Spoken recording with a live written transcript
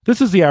This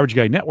is the Average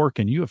Guy Network,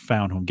 and you have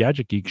found Home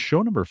Gadget Geek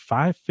show number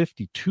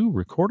 552,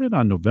 recorded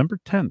on November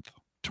 10th,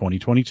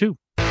 2022.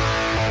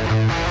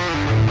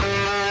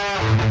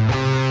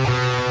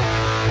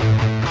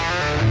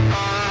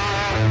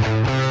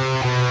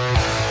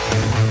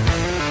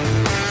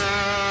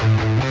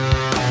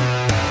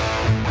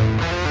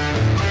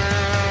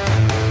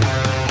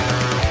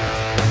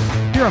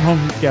 Here on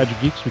Home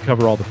Gadget Geeks, we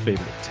cover all the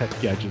favorite tech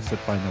gadgets that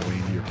find their way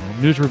into your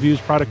home. News,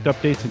 reviews, product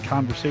updates, and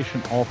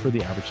conversation, all for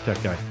the average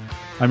tech guy.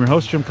 I'm your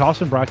host, Jim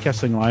Collison,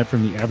 broadcasting live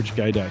from the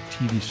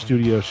AverageGuy.tv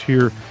studios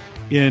here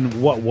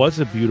in what was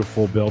a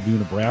beautiful Bellevue,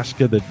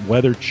 Nebraska. The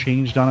weather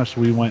changed on us.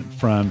 We went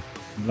from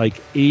like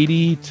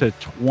 80 to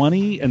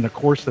 20 in the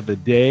course of the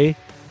day.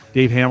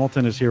 Dave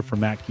Hamilton is here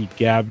from Mac Geek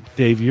Gab.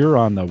 Dave, you're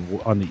on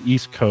the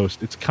East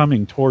Coast. It's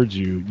coming towards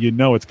you. You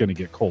know it's going to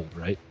get cold,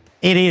 right?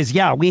 It is,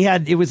 yeah.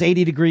 It was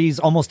 80 degrees,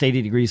 almost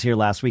 80 degrees here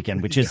last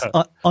weekend, which is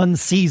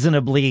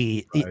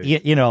unseasonably,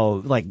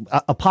 right. Like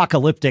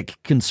apocalyptic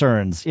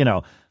concerns,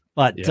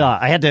 But yeah.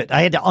 I had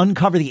to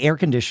uncover the air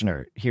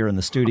conditioner here in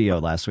the studio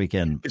last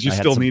weekend. Because you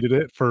still needed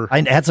it for.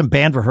 I had some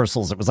band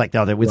rehearsals. It was like,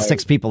 no, with right.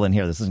 6 people in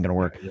here, this isn't going to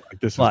work. Yeah,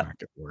 this is not going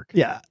to work.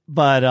 Yeah,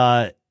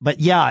 but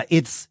yeah,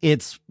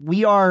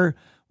 we are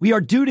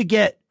due to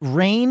get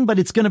rain, but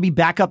it's going to be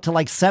back up to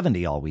like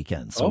 70 all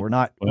weekend. So we're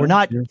not.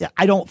 Yeah.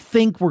 I don't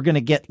think we're going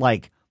to get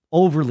like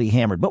overly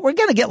hammered, but we're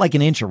going to get like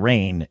an inch of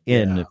rain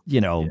in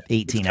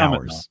 18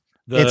 hours.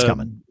 It's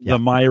coming. The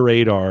My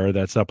Radar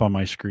that's up on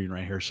my screen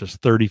right here says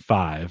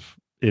 35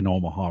 in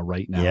Omaha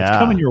right now. Yeah. It's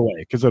coming your way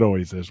because it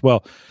always is.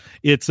 Well,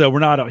 it's we're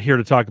not out here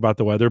to talk about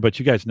the weather, but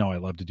you guys know I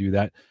love to do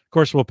that. Of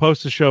course, we'll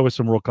post the show with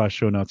some world-class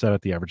show notes out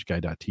at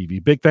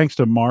theaverageguy.tv. Big thanks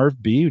to Marv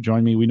B, who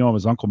joined me. We know him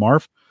as Uncle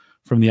Marv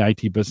from the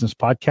IT Business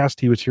Podcast.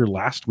 He was here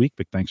last week.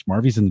 Big thanks,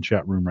 Marv. He's in the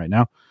chat room right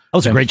now. That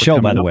was a great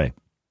show, by the way.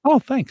 Oh,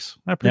 thanks.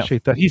 I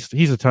appreciate that.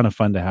 He's a ton of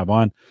fun to have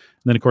on.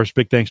 And then, of course,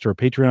 big thanks to our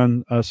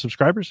Patreon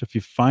subscribers. If you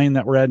find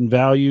that we're adding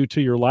value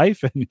to your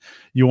life and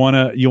you want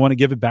to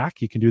give it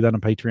back, you can do that on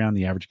Patreon,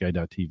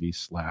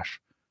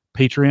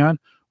 theaverageguy.tv/Patreon.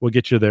 We'll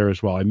get you there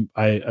as well.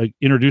 I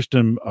introduced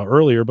him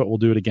earlier, but we'll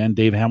do it again.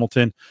 Dave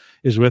Hamilton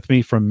is with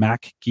me from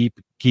Mac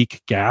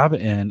Geek Gab,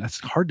 and that's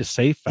hard to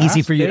say fast.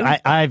 Easy for you.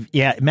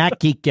 Mac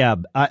Geek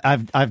Gab.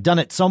 I've done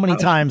it so many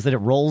times that it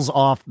rolls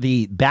off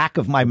the back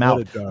of my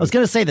mouth. I was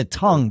going to say the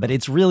tongue, but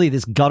it's really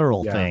this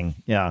guttural thing.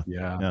 Yeah.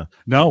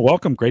 No,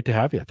 welcome. Great to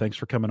have you. Thanks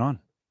for coming on.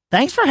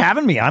 Thanks for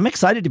having me. I'm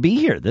excited to be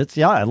here.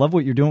 I love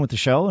what you're doing with the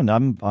show, and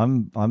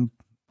I'm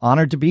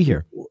honored to be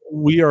here.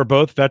 We are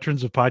both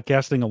veterans of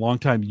podcasting a long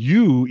time.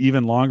 You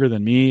even longer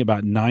than me,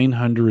 about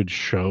 900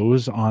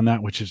 shows on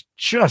that, which is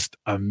just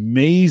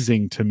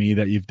amazing to me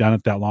that you've done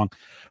it that long.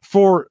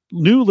 For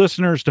new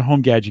listeners to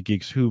Home Gadget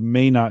Geeks who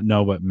may not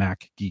know what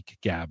Mac Geek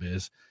Gab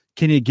is,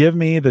 can you give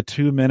me the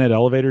 2-minute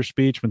elevator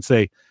speech when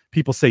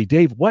people say,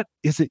 Dave, what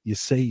is it you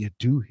say you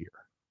do here?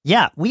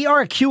 Yeah, we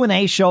are a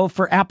Q&A show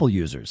for Apple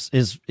users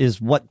is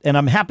what, and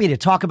I'm happy to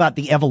talk about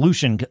the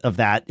evolution of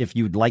that if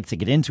you'd like to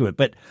get into it,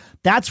 but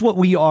that's what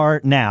we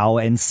are now.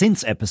 And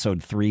since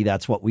episode 3,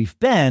 that's what we've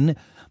been.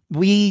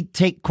 We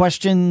take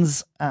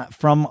questions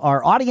from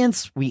our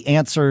audience. We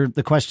answer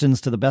the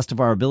questions to the best of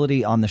our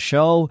ability on the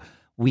show.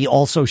 We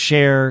also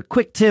share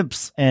quick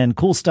tips and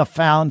cool stuff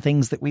found,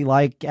 things that we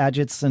like,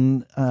 gadgets.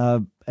 And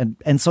so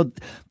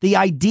the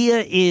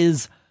idea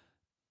is,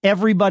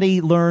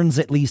 everybody learns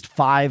at least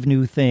 5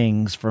 new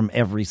things from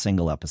every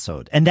single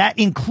episode. And that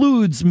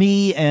includes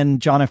me and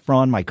John F.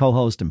 Braun, my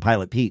co-host, and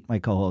Pilot Pete, my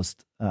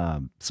co-host.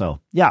 It's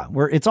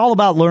all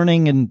about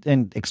learning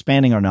and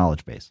expanding our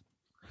knowledge base.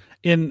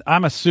 And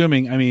I'm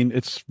assuming,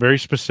 it's very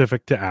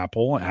specific to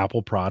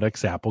Apple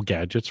products, Apple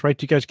gadgets, right?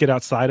 Do you guys get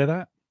outside of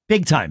that?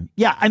 Big time.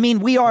 Yeah.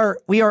 We are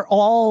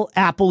all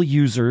Apple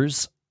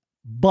users,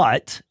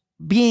 but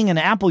being an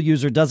Apple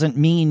user doesn't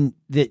mean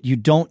that you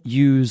don't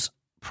use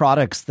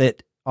products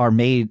that are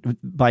made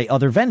by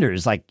other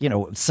vendors. Like,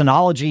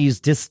 Synology's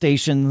disk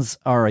stations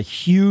are a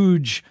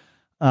huge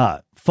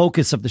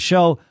focus of the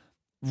show.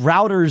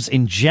 Routers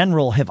in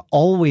general have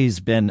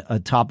always been a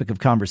topic of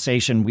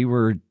conversation. We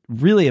were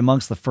really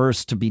amongst the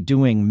first to be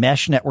doing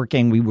mesh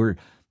networking. We were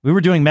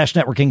doing mesh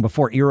networking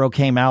before Eero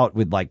came out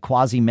with like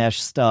quasi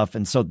mesh stuff.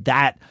 And so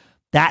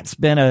that's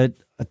been a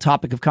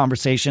topic of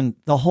conversation.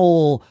 The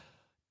whole,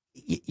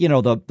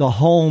 the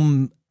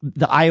home,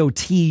 the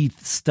IoT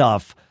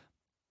stuff,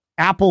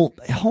 Apple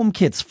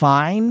HomeKit's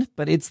fine,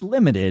 but it's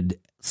limited.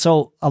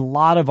 So a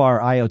lot of our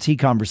IoT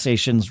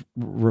conversations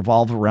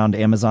revolve around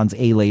Amazon's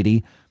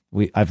A-Lady.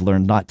 I've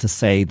learned not to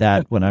say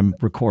that when I'm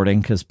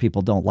recording because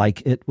people don't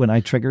like it when I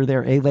trigger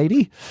their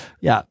A-Lady.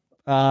 Yeah.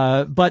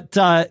 But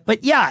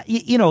yeah,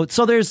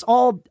 so there's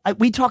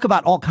we talk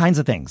about all kinds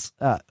of things,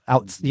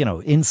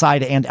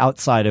 inside and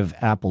outside of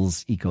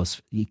Apple's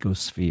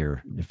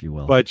ecosphere, if you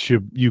will. But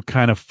you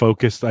kind of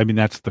focused,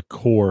 that's the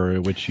core,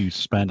 which you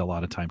spend a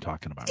lot of time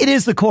talking about. It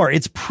is the core.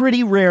 It's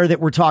pretty rare that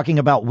we're talking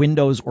about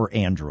Windows or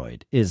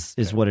Android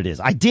is what it is.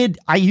 I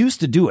used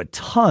to do a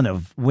ton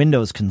of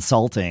Windows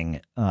consulting.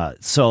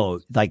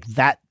 So like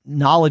that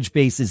knowledge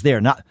base is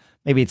there.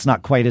 maybe it's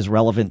not quite as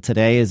relevant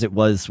today as it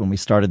was when we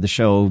started the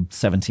show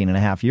 17 and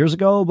a half years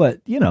ago, but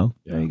there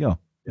you go.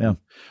 Yeah.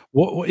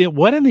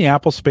 What in the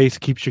Apple space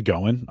keeps you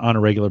going on a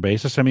regular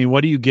basis? I mean,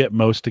 what do you get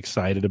most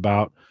excited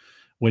about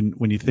when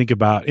you think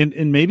about,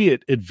 and maybe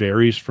it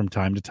varies from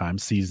time to time,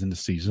 season to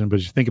season, but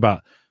you think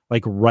about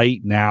like right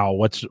now,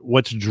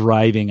 what's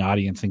driving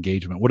audience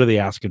engagement? What are they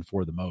asking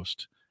for the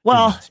most?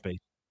 Well, in that space?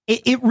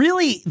 It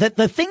really,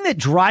 the thing that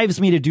drives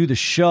me to do the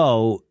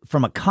show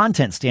from a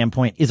content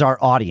standpoint is our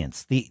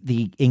audience,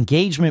 the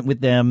engagement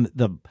with them,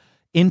 the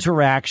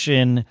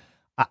interaction.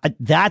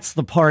 That's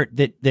the part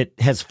that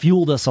has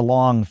fueled us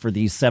along for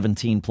these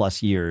 17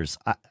 plus years.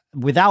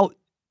 Without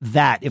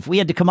that, if we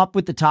had to come up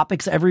with the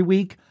topics every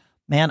week,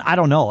 man, I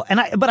don't know.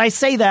 But I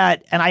say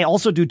that, and I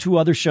also do 2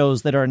 other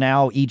shows that are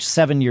now each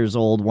 7 years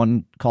old.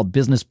 One called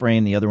Business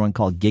Brain, the other one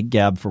called Gig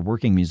Gab for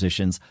working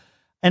musicians.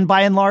 And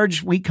by and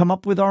large, we come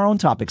up with our own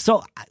topics.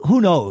 So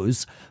who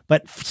knows?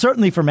 But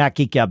certainly for Mac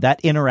Geek Gab, that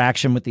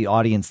interaction with the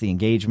audience, the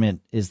engagement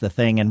is the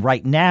thing. And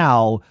right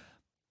now,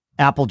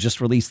 Apple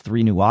just released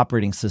 3 new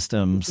operating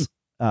systems.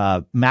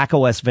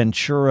 macOS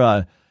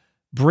Ventura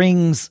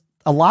brings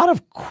a lot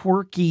of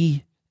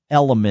quirky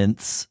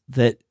elements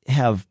that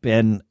have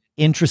been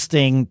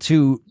interesting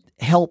to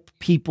help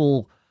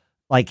people.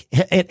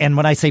 And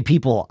when I say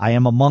people, I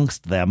am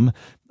amongst them,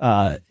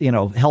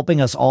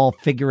 helping us all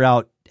figure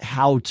out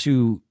how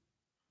to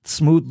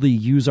smoothly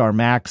use our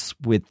Macs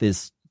with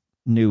this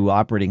new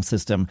operating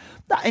system.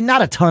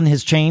 Not a ton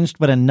has changed,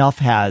 but enough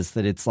has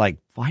that it's like,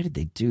 why did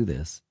they do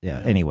this?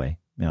 Yeah. Anyway.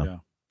 Yeah.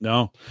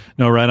 No,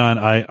 right on.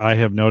 I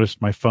have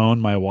noticed my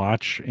phone, my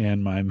watch,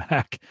 and my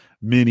Mac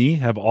Mini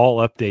have all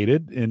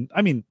updated. And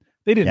I mean,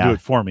 they didn't do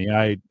it for me.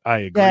 I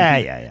agree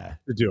to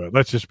do it.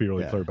 Let's just be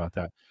really clear about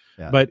that.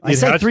 Yeah. But I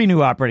say 3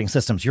 new operating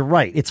systems. You're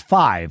right. It's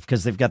 5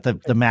 because they've got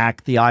the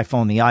Mac, the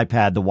iPhone, the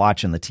iPad, the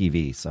watch, and the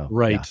TV. So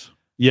right.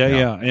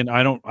 Yeah. And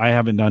I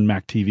haven't done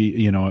Mac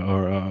TV,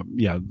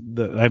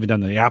 I haven't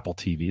done the Apple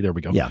TV. There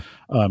we go. Yeah.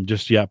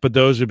 Just yet. But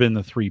those have been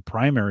the 3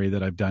 primary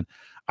that I've done.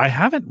 I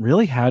haven't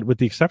really had, with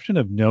the exception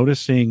of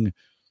noticing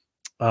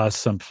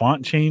some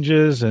font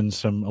changes and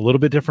a little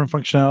bit different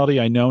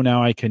functionality. I know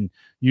now I can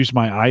use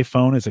my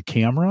iPhone as a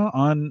camera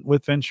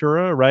with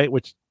Ventura, right?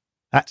 Which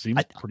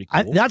seems pretty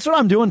cool. That's what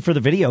I'm doing for the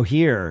video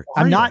here.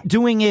 I'm not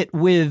doing it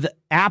with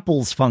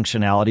Apple's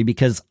functionality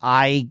because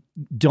I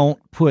don't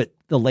put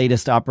the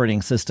latest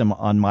operating system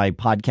on my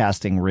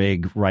podcasting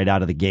rig right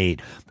out of the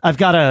gate. I've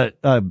got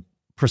a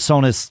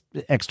PreSonus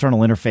external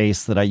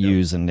interface that I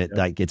use, and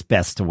it's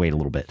best to wait a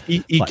little bit.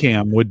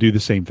 Ecamm would do the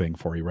same thing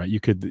for you, right?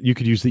 You could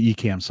use the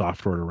Ecamm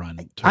software to run.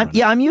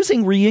 I'm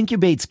using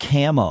Reincubate's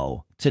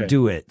Camo to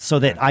do it so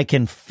that I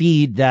can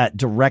feed that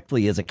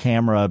directly as a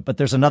camera. But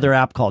there's another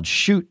app called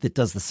Shoot that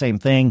does the same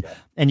thing,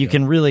 and you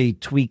can really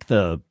tweak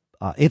the.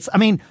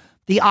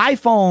 The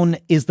iPhone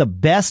is the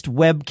best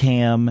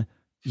webcam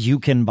you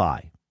can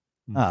buy.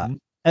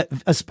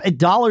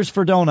 Dollars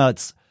for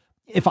donuts.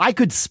 If I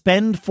could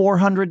spend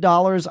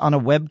 $400 on a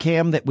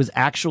webcam that was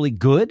actually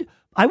good,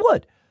 I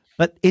would.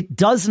 But it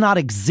does not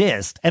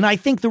exist. And I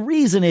think the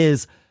reason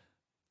is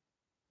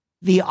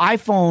the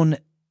iPhone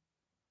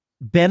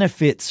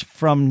benefits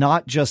from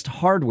not just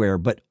hardware,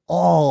 but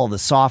all the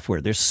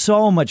software. There's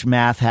so much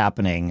math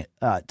happening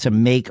to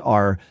make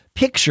our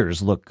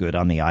pictures look good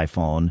on the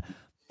iPhone.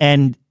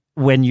 And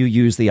when you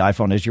use the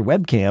iPhone as your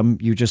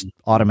webcam, you just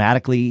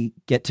automatically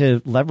get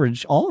to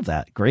leverage all of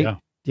that. Great.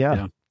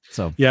 Yeah.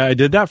 So I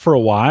did that for a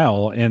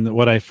while, and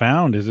what I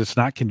found is it's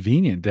not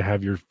convenient to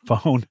have your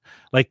phone.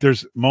 Like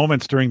there's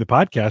moments during the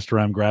podcast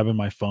where I'm grabbing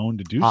my phone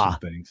to do some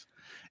things,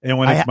 and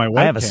when it's my webcam,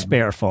 I have a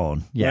spare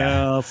phone.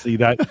 Yeah, well, see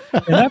that,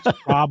 and that's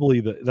probably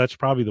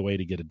the way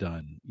to get it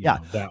done.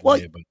 That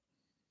way. But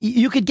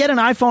you could get an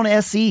iPhone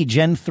SE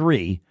Gen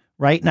 3,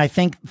 right? And I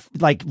think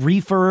like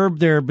refurb,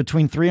 they're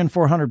between $300 and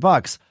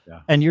 $400,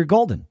 and you're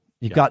golden.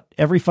 You've got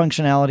every bit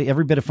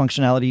of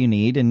functionality you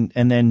need, and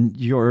then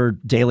your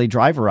daily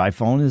driver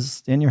iPhone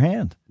is in your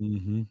hand.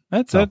 Mm-hmm.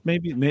 That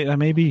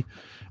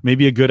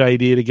maybe a good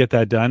idea to get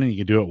that done, and you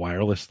can do it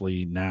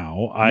wirelessly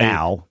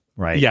now.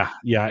 Right?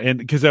 Yeah, and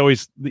because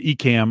the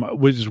Ecamm,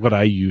 which is what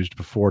I used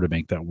before to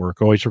make that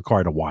work, always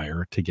required a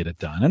wire to get it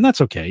done, and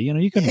that's okay.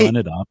 You can run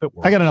it up. It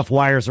works. I got enough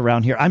wires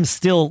around here. I'm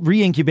still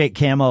Reincubate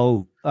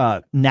Camo.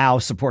 Now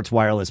supports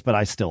wireless, but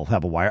I still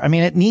have a wire. I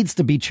mean, it needs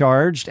to be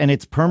charged, and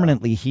it's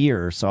permanently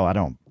here, so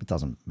it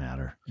doesn't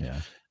matter. Yeah.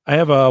 I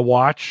have a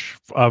watch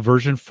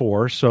version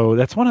 4, so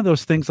that's one of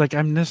those things, like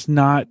I'm just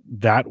not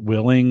that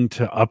willing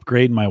to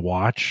upgrade my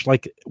watch.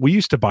 Like we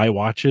used to buy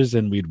watches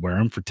and we'd wear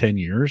them for 10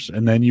 years,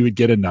 and then you would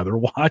get another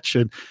watch.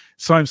 And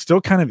so I'm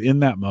still kind of in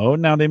that mode.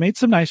 Now they made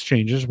some nice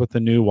changes with the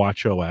new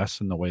Watch OS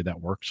and the way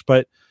that works,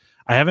 but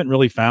I haven't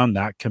really found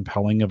that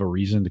compelling of a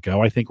reason to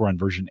go. I think we're on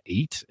version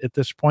 8 at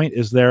this point.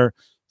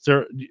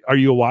 Are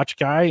you a watch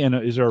guy, and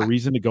is there a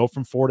reason to go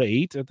from 4 to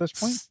 8 at this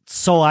point?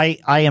 So I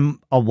am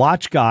a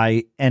watch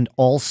guy, and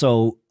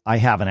also I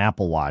have an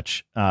Apple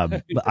Watch.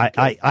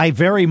 I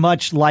very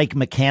much like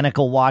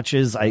mechanical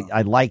watches.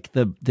 I like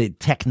the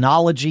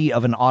technology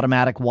of an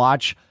automatic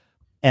watch.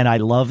 and I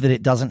love that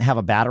it doesn't have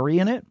a battery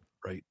in it.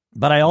 Right.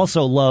 But I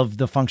also love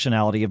the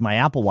functionality of my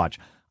Apple Watch.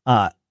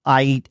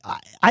 I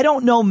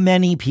don't know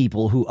many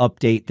people who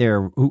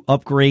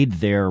upgrade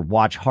their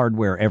watch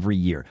hardware every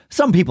year.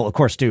 Some people, of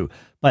course, do,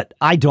 but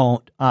I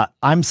don't.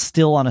 I'm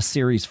still on a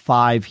Series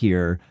 5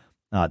 here.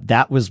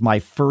 That was my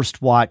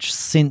first watch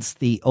since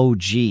the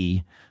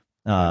OG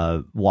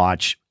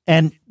watch.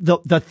 And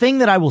the thing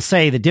that I will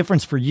say, the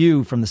difference for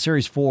you from the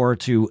Series 4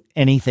 to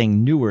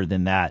anything newer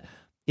than that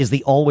is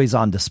the always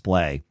on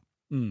display.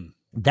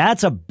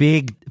 That's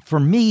for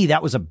me,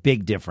 that was a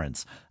big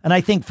difference. And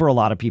I think for a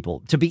lot of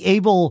people to be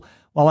able,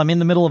 while I'm in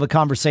the middle of a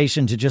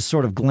conversation, to just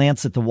sort of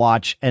glance at the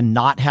watch and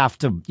not have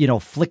to,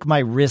 flick my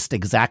wrist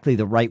exactly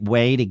the right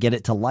way to get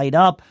it to light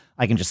up.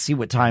 I can just see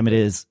what time it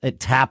is,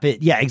 tap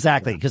it. Yeah,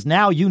 exactly. Because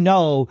now,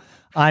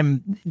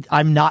 I'm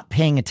not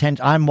paying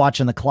attention. I'm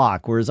watching the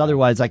clock. Whereas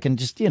otherwise I can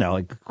just,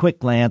 a quick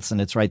glance and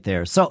it's right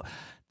there. So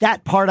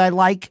that part I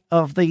like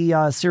of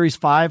the Series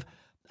 5.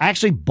 I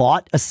actually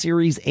bought a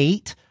Series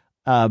 8.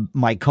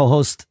 My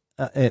co-host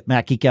at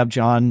Mac Geek Gab,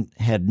 John,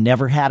 had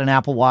never had an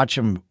Apple Watch.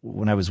 And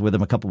when I was with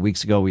him a couple of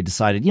weeks ago, we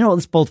decided,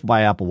 let's both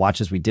buy Apple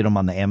Watches. We did them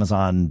on the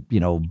Amazon,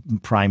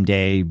 Prime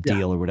Day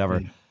deal or whatever.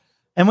 Right.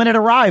 And when it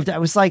arrived, I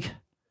was like,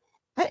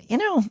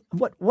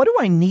 what do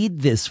I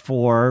need this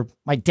for?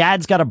 My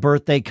dad's got a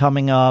birthday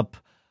coming up.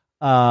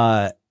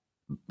 I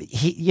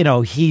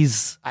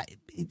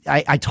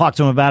talked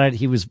to him about it.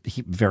 He was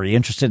very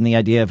interested in the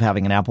idea of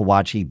having an Apple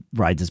Watch. He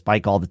rides his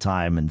bike all the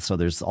time. And so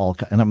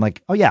and I'm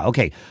like, oh yeah,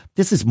 okay.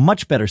 This is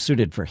much better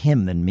suited for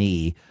him than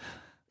me.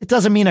 It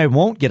doesn't mean I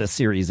won't get a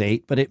Series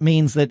 8, but it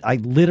means that I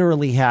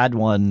literally had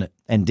one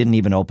and didn't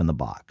even open the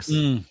box.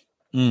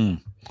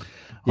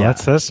 Well, that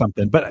says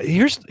something. But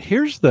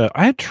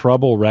I had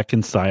trouble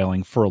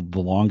reconciling for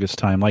the longest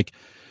time, like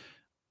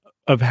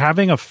of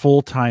having a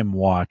full-time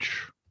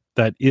watch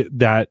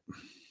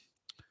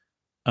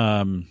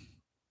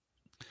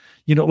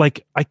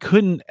like I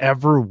couldn't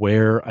ever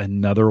wear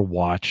another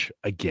watch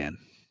again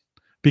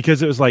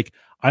because it was like,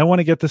 I want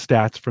to get the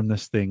stats from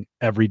this thing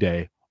every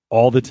day,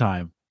 all the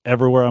time,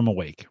 everywhere I'm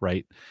awake.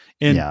 Right.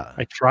 And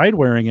I tried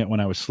wearing it when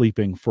I was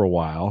sleeping for a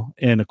while.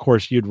 And of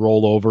course you'd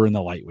roll over and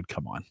the light would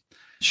come on.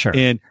 Sure.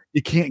 And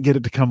you can't get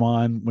it to come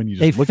on when you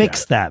just They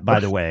fixed that, by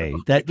the way.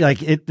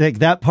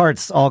 That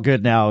part's all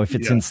good now if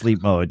it's in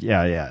sleep mode.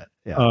 Yeah.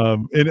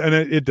 And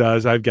it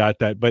does. I've got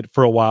that. But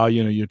for a while,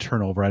 you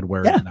turn over, I'd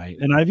wear it at night.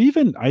 And I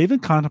even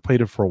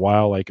contemplated for a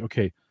while, like,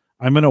 okay,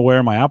 I'm going to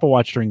wear my Apple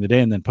Watch during the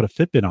day and then put a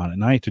Fitbit on at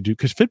night to do,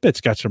 because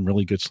Fitbit's got some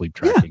really good sleep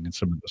tracking and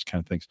some of those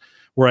kind of things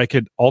where I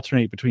could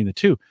alternate between the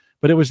two.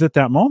 But it was at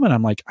that moment,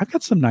 I'm like, I've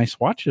got some nice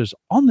watches.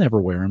 I'll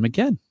never wear them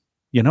again,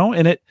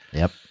 and it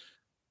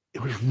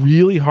was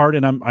really hard.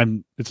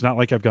 And it's not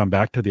like I've gone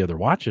back to the other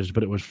watches,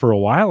 but it was for a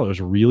while, it was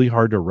really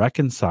hard to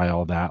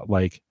reconcile that.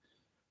 Like,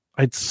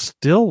 I'd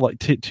still like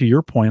to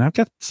your point, I've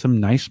got some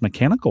nice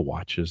mechanical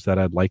watches that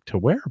I'd like to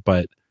wear,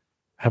 but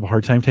I have a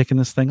hard time taking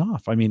this thing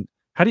off. I mean,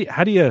 how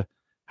do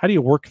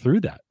you work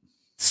through that?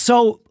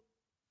 So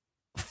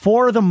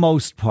for the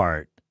most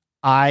part,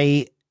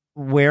 I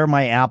wear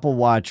my Apple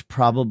Watch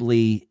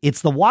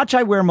it's the watch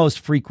I wear most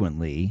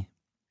frequently,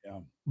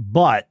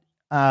 but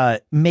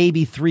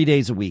maybe 3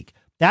 days a week.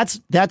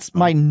 That's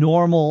my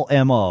normal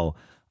MO.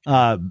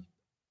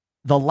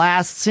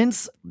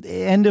 Since the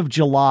end of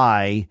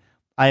July,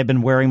 I have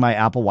been wearing my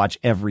Apple Watch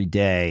every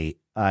day.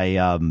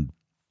 I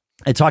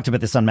talked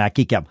about this on Mac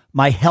Geek Gab.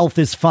 My health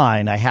is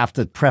fine. I have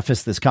to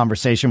preface this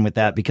conversation with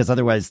that because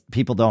otherwise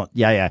people don't.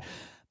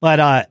 But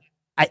I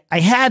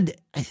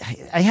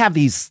have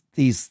these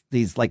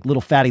like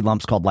little fatty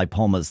lumps called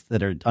lipomas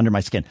that are under my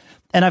skin,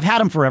 and I've had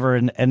them forever,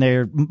 and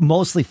they're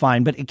mostly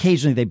fine, but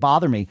occasionally they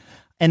bother me.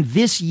 And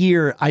this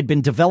year I'd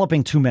been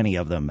developing too many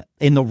of them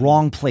in the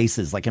wrong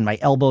places, like in my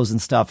elbows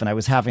and stuff, and I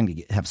was having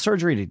to have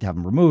surgery to have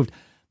them removed.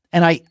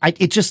 And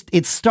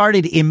it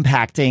started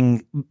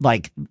impacting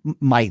like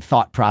my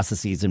thought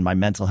processes and my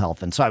mental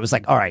health. And so I was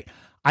like, all right,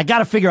 I got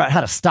to figure out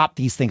how to stop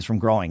these things from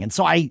growing. And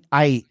so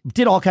I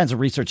did all kinds of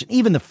research, and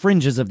even the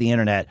fringes of the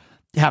internet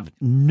have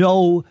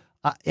no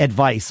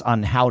advice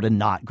on how to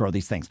not grow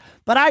these things.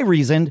 But I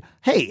reasoned,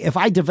 hey, if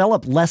I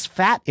develop less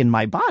fat in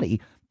my body,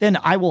 then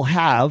I will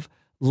have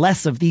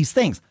less of these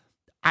things.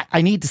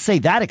 I need to say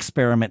that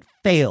experiment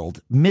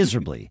failed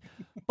miserably.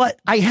 But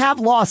I have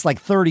lost like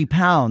 30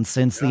 pounds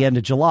since the end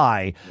of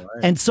July. Right.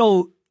 And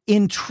so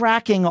in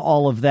tracking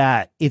all of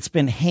that, it's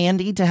been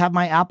handy to have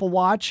my Apple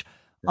Watch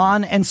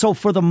on. And so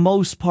for the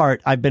most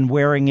part, I've been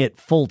wearing it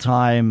full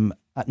time,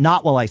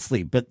 not while I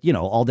sleep, but,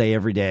 all day,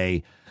 every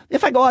day.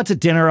 If I go out to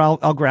dinner,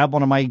 I'll grab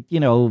one of my,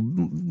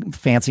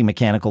 fancy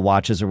mechanical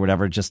watches or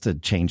whatever, just to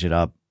change it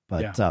up.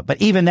 But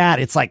even that,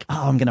 it's like,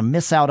 oh, I'm going to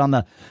miss out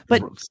on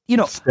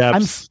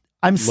steps.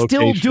 I'm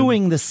still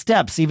doing the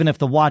steps, even if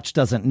the watch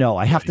doesn't know.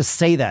 I have to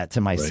say that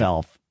to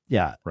myself. Right.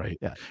 Yeah. Right.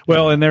 Yeah.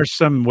 Well, and there's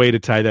some way to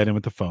tie that in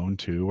with the phone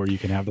too, or you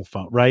can have the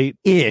phone, right?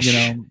 Ish.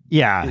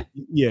 Yeah.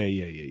 Yeah.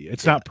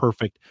 It's not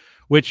perfect,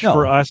 which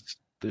for us,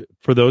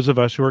 for those of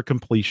us who are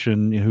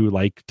completion, who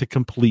like to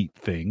complete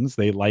things,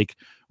 we like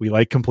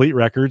complete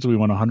records. We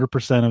want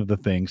 100% of the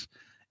things.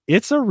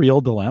 It's a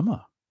real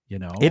dilemma,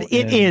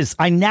 It is.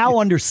 I now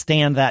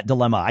understand that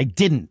dilemma. I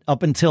didn't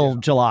up until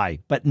July,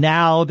 but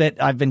now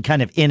that I've been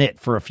kind of in it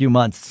for a few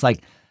months, it's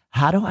like,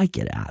 how do I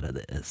get out of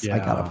this? I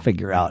got to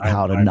figure out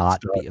how to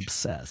not be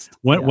obsessed.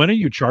 When are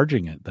you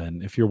charging it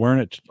then? If you're wearing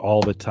it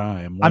all the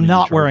time, I'm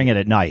not wearing it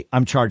at night.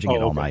 I'm charging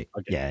it all night.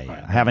 Okay.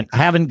 Yeah. I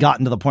haven't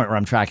gotten to the point where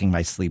I'm tracking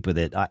my sleep with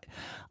it.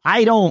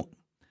 I don't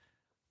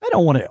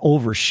want to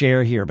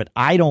overshare here, but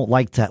I don't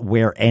like to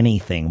wear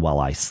anything while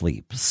I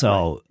sleep.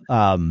 So,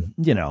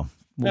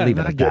 we'll leave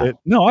it at that.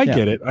 No, I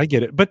get it. I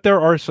get it. But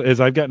there are, as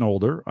I've gotten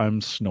older,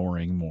 I'm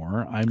snoring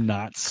more. I'm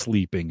not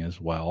sleeping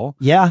as well.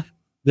 Yeah.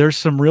 There's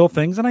some real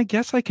things. And I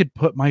guess I could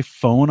put my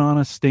phone on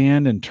a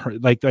stand and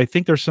I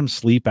think there's some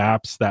sleep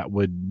apps that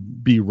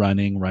would be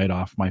running right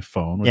off my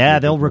phone. Yeah.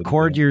 They'll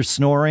record your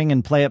snoring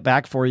and play it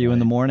back for you in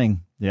the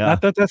morning. Yeah.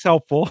 Not that that's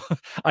helpful.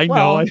 I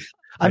know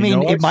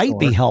it might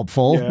be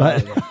helpful,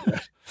 but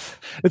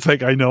it's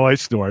like, I know I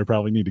snore. I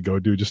probably need to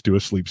do a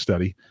sleep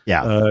study.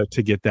 To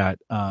get that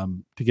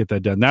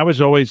done. That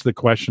was always the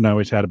question I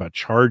always had about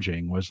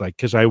charging, was like,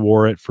 cause I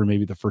wore it for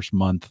maybe the first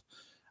month.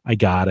 I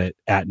got it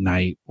at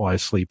night while I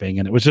was sleeping,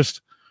 and it was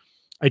just,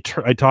 I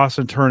toss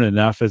and turn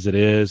enough as it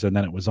is. And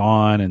then it was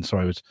on. And so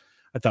I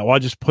thought, well, I'll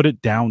just put it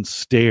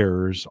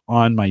downstairs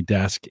on my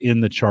desk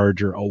in the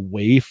charger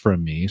away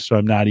from me. So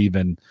I'm not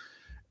even,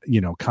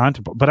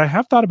 contemplating, but I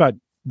have thought about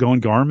going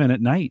Garmin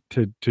at night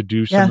to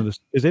do some of this,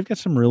 because they've got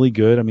some really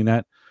good,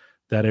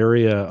 that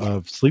area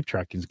of sleep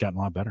tracking has gotten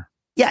a lot better.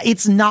 Yeah.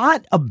 It's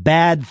not a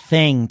bad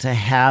thing to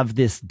have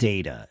this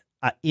data.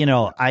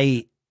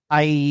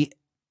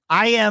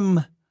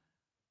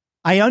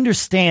 I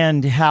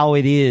understand how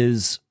it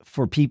is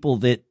for people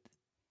that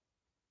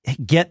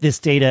get this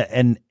data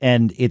and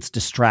it's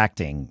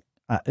distracting.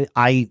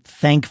 I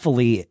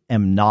thankfully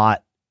am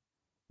not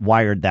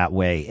wired that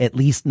way, at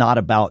least not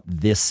about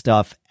this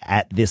stuff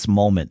at this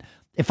moment.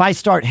 If I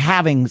start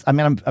having, I'm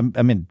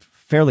in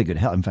fairly good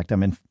health. In fact,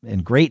 I'm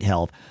in great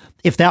health.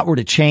 If that were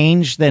to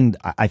change, then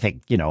I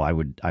think, I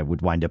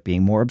would wind up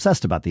being more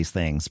obsessed about these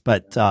things.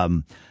 But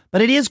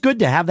it is good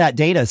to have that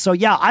data. So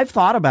yeah, I've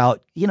thought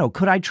about,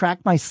 could I track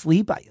my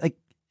sleep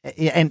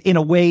and in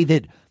a way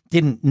that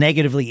didn't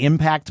negatively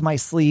impact my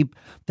sleep?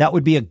 That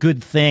would be a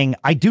good thing.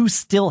 I do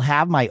still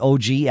have my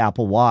OG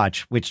Apple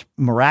Watch, which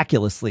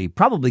miraculously,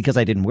 probably because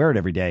I didn't wear it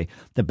every day,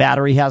 the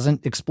battery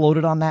hasn't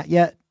exploded on that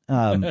yet.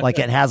 Like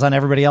it has on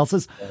everybody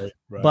else's.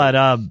 Right. But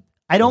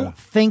I don't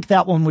think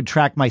that one would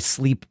track my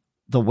sleep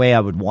the way I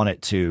would want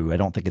it to. I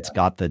don't think it's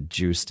got the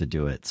juice to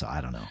do it. So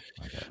I don't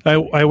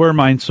know. I wear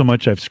mine so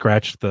much I've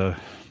scratched the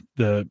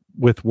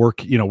with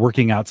work,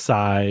 working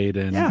outside,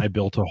 and I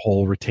built a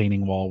whole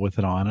retaining wall with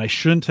it on. I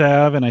shouldn't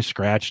have, and I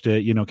scratched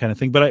it, kind of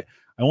thing. But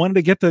I wanted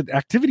to get the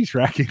activity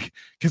tracking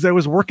because I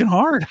was working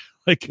hard.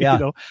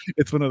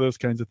 It's one of those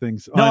kinds of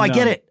things. No, I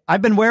get it.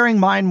 I've been wearing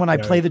mine when I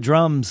play the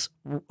drums,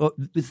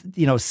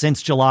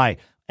 since July.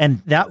 And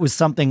that was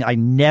something I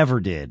never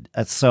did.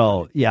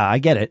 So, yeah, I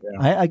get it.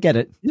 I get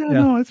it. Yeah,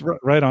 no, it's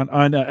right on.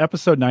 On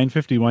episode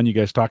 951, you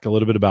guys talk a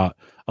little bit about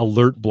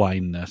alert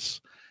blindness.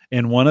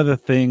 And one of the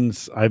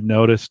things I've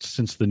noticed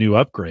since the new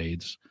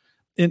upgrades,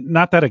 and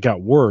not that it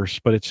got worse,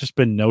 but it's just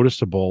been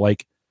noticeable.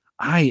 Like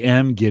I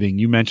am getting,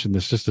 you mentioned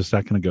this just a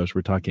second ago as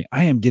we're talking,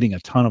 I am getting a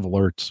ton of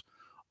alerts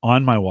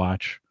on my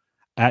watch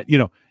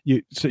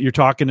so you're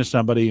talking to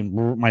somebody and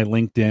my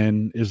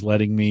LinkedIn is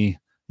letting me,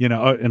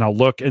 and I'll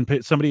look and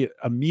somebody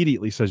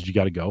immediately says, you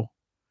got to go.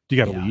 You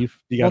got to leave.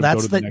 You got to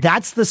go to the next.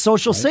 That's the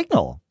social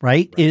signal,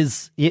 right?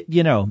 Is it,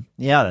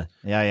 Yeah.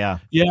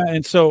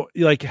 And so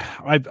like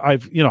I've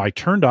I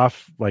turned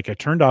off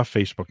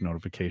Facebook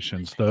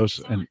notifications,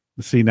 those, and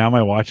see, now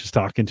my watch is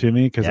talking to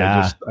me because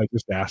I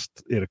just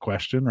asked it a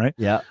question, right?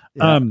 Yeah.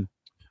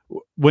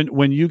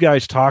 When you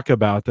guys talk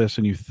about this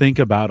and you think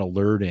about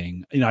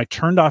alerting, I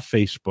turned off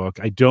Facebook.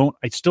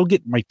 I still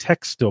get my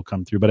text still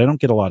come through, but I don't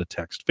get a lot of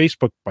text.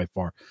 Facebook by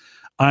far.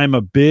 I'm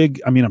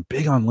big on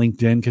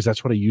LinkedIn because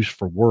that's what I use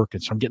for work.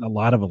 And so I'm getting a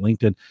lot of a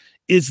LinkedIn.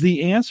 Is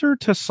the answer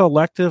to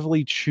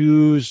selectively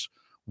choose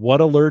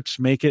what alerts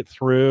make it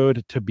through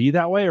to be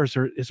that way? Or is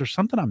there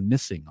something I'm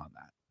missing on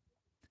that?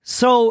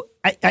 So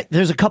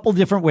there's a couple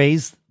different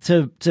ways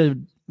to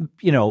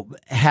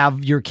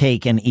have your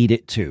cake and eat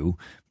it too.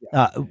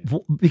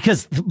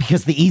 Because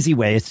the easy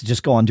way is to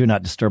just go on do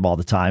not disturb all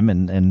the time,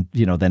 and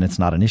then it's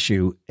not an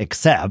issue,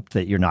 except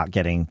that you're not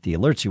getting the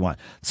alerts you want.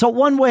 So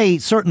one way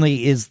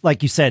certainly is,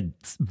 like you said,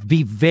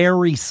 be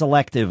very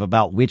selective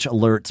about which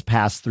alerts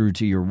pass through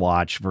to your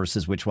watch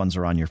versus which ones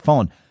are on your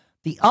phone.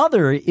 The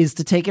other is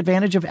to take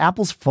advantage of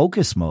Apple's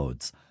focus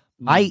modes.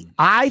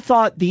 I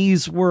thought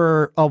these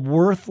were a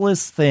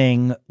worthless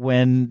thing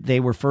when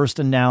they were first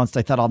announced.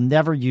 I thought I'll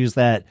never use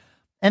that.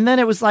 And then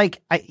it was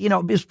like,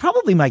 it was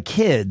probably my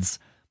kids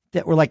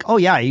that were like, oh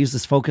yeah, I use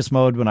this focus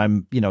mode when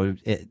I'm,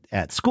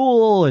 at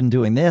school and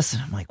doing this.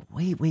 And I'm like,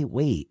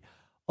 wait.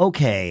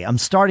 Okay. I'm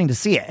starting to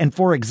see it. And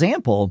for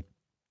example,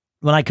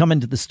 when I come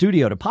into the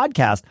studio to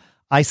podcast,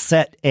 I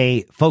set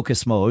a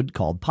focus mode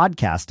called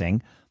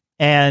podcasting,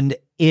 and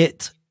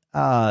it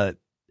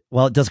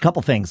it does a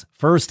couple things.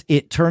 First,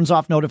 it turns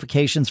off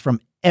notifications from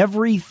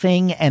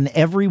everything and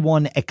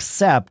everyone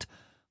except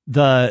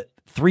the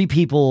 4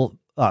 people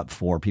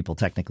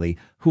technically,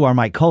 who are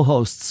my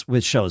co-hosts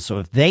with shows. So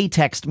if they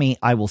text me,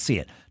 I will see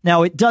it.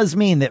 Now, it does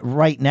mean that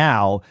right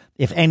now,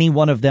 if any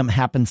one of them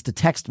happens to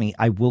text me,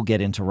 I will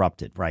get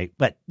interrupted, right?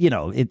 But,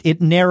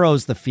 it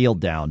narrows the field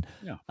down.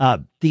 Yeah.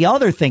 The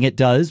other thing it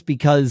does,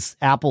 because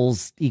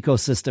Apple's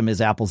ecosystem is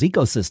Apple's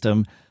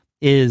ecosystem,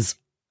 is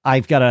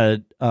I've got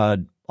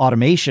a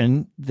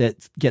automation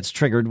that gets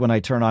triggered when I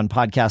turn on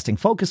podcasting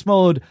focus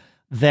mode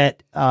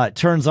that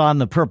turns on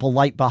the purple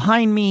light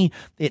behind me.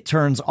 It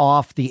turns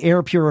off the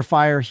air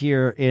purifier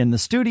here in the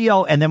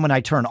studio. And then when I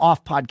turn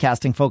off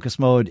podcasting focus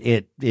mode,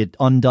 it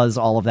undoes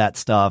all of that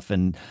stuff.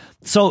 And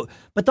so,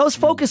 but those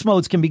focus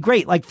modes can be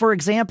great. Like, for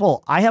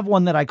example, I have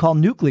one that I call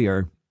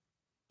nuclear.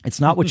 It's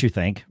not what you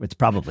think. It's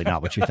probably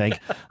not what you think.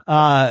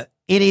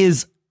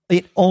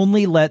 It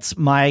only lets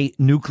my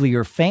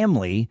nuclear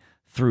family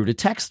through to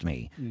text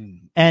me.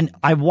 And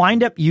I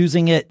wind up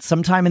using it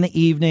sometime in the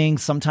evening,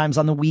 sometimes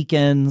on the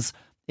weekends.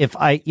 If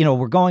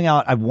we're going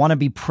out, I want to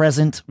be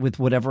present with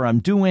whatever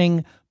I'm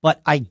doing,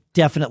 but I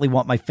definitely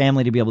want my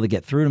family to be able to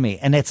get through to me.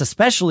 And it's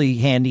especially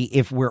handy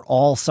if we're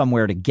all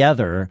somewhere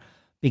together,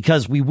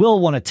 because we will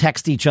want to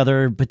text each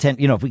other.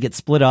 If we get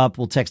split up,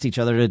 we'll text each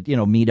other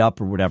to, meet up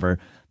or whatever.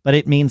 But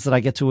it means that I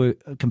get to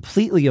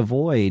completely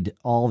avoid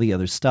all the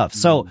other stuff.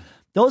 So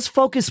those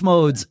focus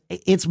modes,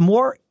 it's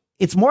more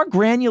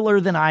granular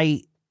than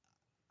I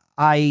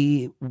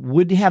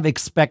would have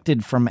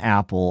expected from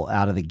Apple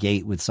out of the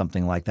gate with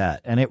something like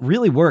that. And it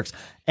really works.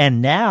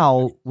 And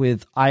now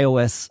with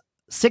iOS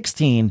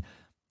 16,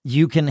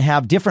 you can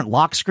have different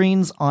lock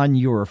screens on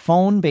your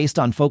phone based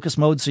on focus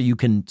mode. So you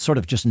can sort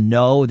of just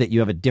know that you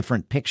have a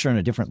different picture and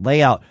a different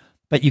layout,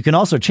 but you can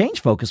also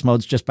change focus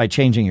modes just by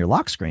changing your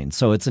lock screen.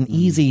 So it's an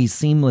easy,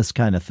 seamless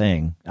kind of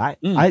thing.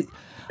 I'm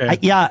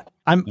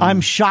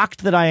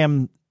shocked that I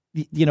am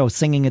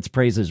singing its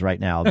praises right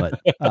now,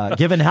 but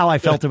given how I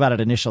felt about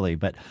it initially.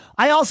 But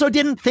I also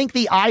didn't think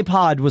the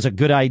iPod was a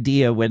good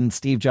idea when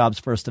Steve Jobs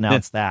first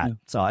announced that.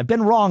 So I've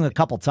been wrong a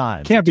couple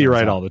times. Can't be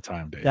right all the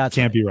time, Dave.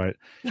 Can't be right.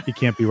 You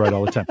can't be right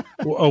all the time.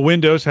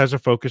 Windows has a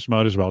focus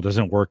mode as well.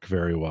 Doesn't work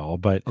very well.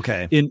 But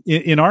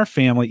in our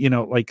family,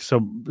 so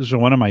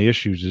one of my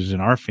issues is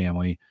in our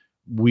family,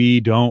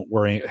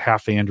 we're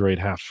half Android,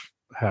 half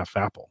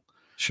Apple.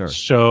 Sure.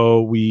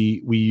 So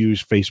we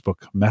use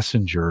Facebook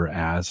Messenger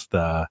as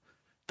the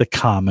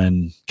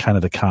common.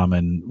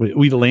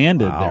 We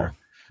landed there.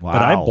 Wow.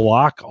 But I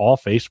block all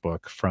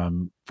Facebook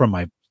from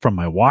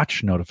my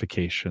watch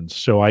notifications.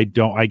 So I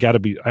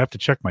have to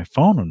check my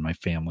phone when my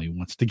family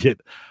wants to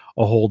get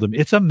a hold of me.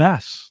 It's a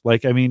mess.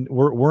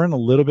 We're in a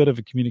little bit of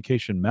a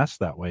communication mess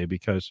that way,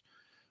 because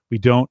we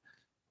don't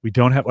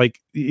have,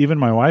 even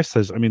my wife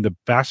says, the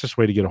fastest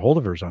way to get a hold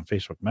of her is on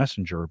Facebook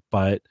Messenger,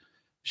 but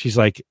she's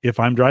like, if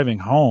I'm driving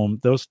home,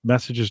 those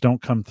messages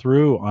don't come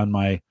through on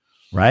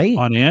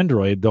on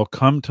Android. They'll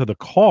come to the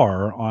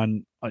car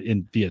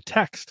via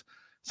text.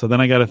 So then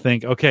I got to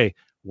think, okay,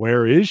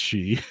 where is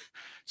she?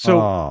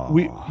 So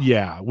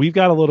we've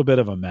got a little bit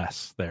of a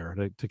mess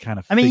there to kind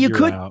of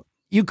figure out.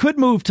 You could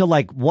move to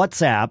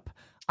WhatsApp.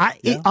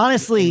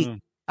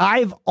 Honestly,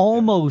 I've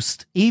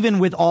almost, even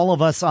with all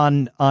of us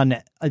on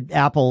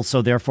Apple,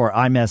 so therefore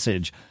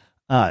iMessage,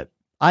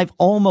 I've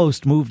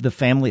almost moved the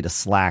family to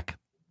Slack.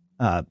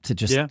 To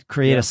just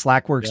create a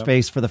Slack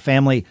workspace for the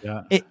family.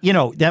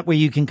 That way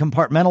you can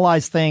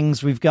compartmentalize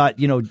things. We've got,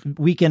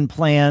 weekend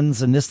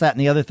plans and this, that,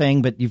 and the other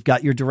thing, but you've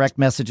got your direct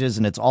messages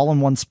and it's all in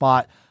one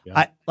spot.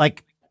 Yeah.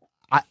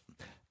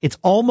 It's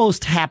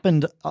almost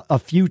happened a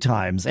few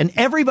times, and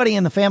everybody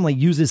in the family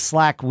uses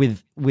Slack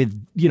with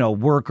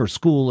work or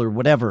school or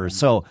whatever.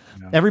 So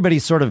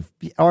everybody's sort of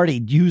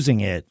already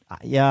using it.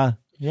 Yeah.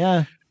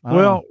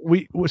 Well,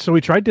 we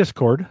tried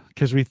Discord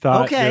because we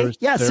thought,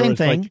 same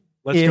thing.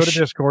 Let's go to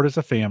Discord as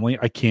a family.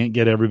 I can't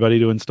get everybody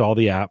to install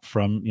the app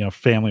from,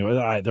 family.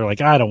 They're like,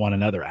 I don't want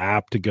another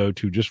app to go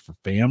to just for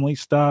family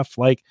stuff.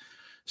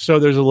 So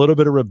there's a little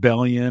bit of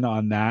rebellion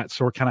on that.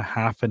 So we're kind of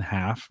half and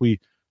half. We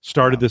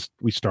started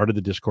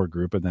the Discord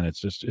group, and then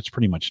it's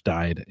pretty much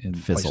died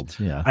and fizzled.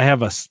 Place. Yeah. I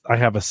have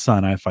a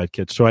son. I have 5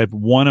 kids. So I have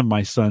one of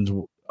my sons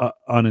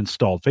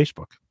uninstalled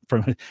Facebook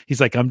he's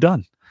like, I'm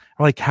done.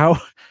 I'm like, how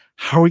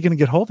are we going to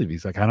get hold of you?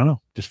 He's like, I don't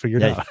know. Just figure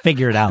it out.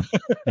 Figure it out.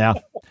 Yeah.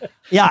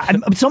 Yeah.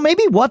 So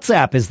maybe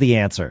WhatsApp is the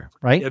answer,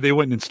 right? Yeah, they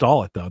wouldn't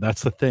install it, though.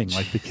 That's the thing.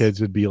 The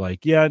kids would be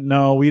like, yeah,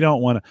 no, we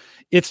don't want to.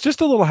 It's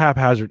just a little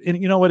haphazard.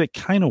 And you know what? It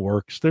kind of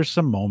works. There's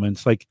some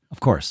moments of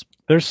course,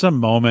 there's some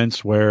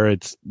moments where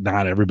it's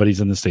not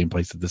everybody's in the same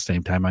place at the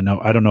same time. I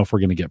don't know if we're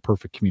going to get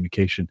perfect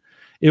communication.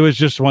 It was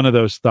just one of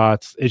those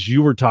thoughts as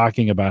you were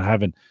talking about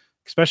having,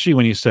 especially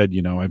when you said,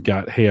 I've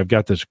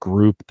got this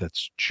group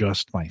that's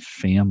just my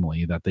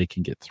family that they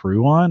can get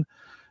through on.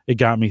 It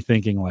got me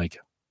thinking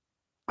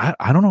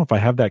I don't know if I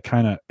have that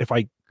kind of,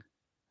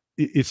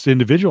 it's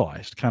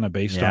individualized kind of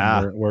based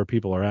on where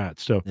people are at.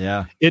 So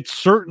it's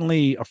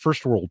certainly a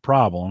first world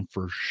problem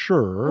for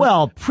sure.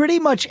 Well, pretty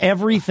much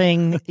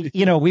everything,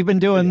 we've been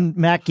doing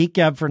Mac Geek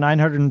Gab for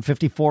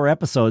 954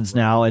 episodes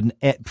now, and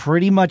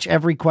pretty much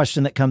every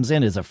question that comes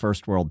in is a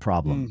first world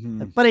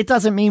problem. But it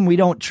doesn't mean we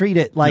don't treat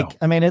it like,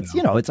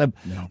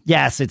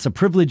 it's a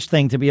privileged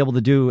thing to be able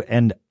to do.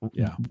 And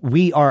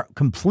we are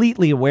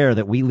completely aware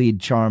that we lead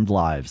charmed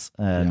lives,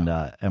 and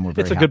we're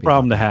very it's a good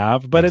problem to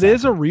have, but it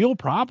is a real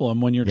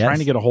problem when you're trying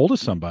to get a hold of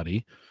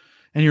somebody,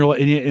 and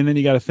and then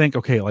you got to think,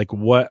 okay, like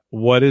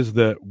what's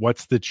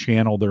the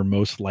channel they're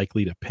most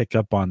likely to pick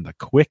up on the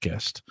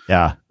quickest?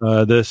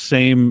 The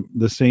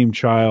same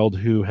child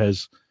who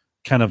has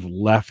kind of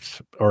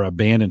left or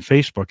abandoned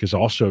Facebook is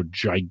also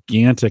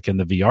gigantic in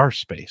the VR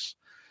space.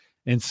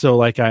 And so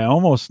like I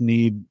almost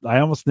then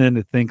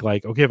to think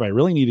like, okay, if I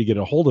really need to get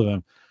a hold of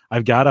him,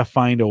 I've got to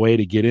find a way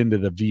to get into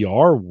the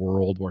VR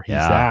world where he's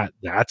at.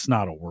 That's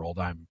not a world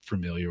I'm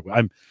familiar with.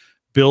 I'm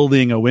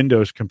building a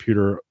Windows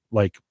computer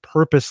like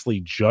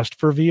purposely just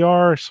for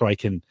VR so I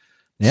can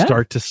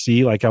start to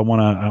see like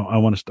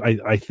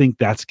I think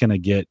that's going to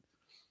get,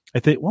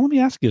 well, let me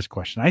ask you this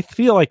question. I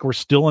feel like we're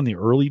still in the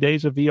early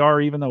days of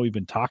VR, even though we've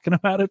been talking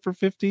about it for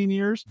 15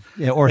 years.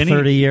 Or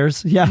 30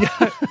 years.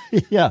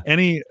 Yeah.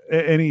 Any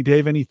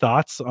Dave, any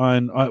thoughts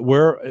on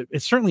where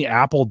it's certainly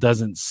Apple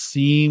doesn't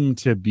seem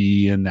to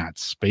be in that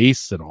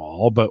space at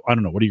all, but I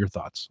don't know. What are your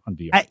thoughts on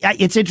VR?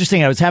 It's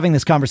interesting. I was having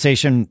this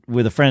conversation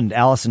with a friend,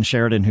 Allison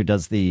Sheridan, who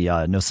does the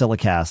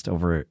NosillaCast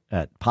over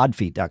at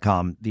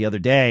podfeet.com the other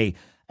day.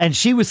 And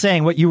she was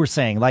saying what you were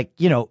saying, like,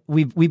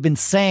 we've been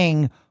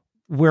saying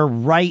we're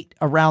right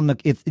around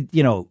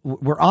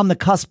we're on the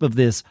cusp of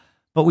this,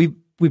 but we've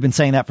been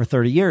saying that for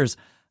 30 years.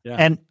 Yeah.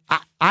 And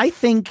I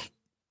think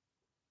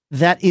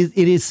that it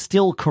is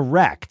still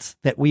correct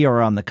that we are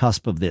on the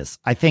cusp of this.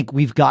 I think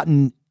we've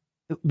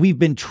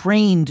been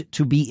trained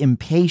to be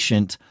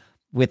impatient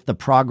with the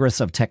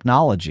progress of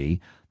technology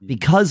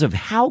because of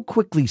how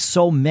quickly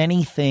so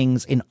many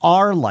things in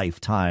our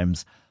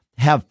lifetimes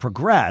have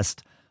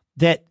progressed,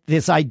 that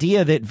this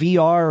idea that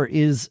VR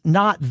is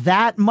not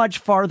that much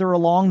farther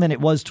along than it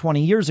was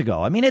 20 years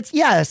ago. I mean,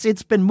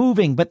 it's been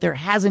moving, but there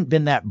hasn't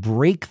been that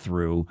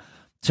breakthrough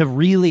to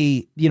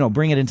really,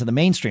 bring it into the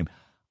mainstream.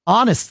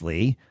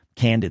 Honestly,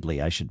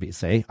 candidly, I should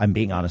say, I'm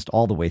being honest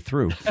all the way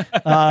through.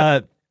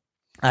 I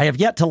have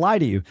yet to lie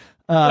to you.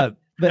 But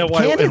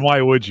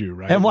why would you,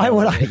 right? And why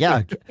would I?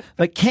 Yeah.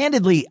 But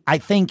candidly, I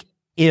think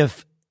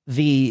if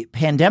the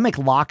pandemic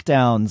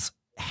lockdowns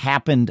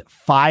happened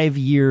 5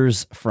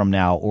 years from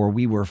now, or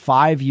we were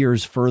 5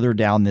 years further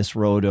down this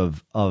road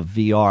of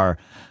VR,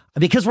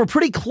 because we're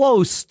pretty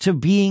close to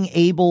being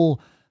able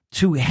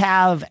to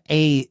have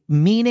a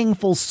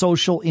meaningful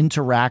social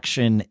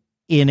interaction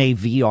in a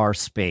VR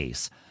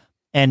space.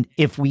 And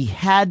if we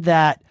had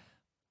that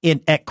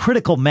at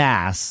critical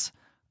mass,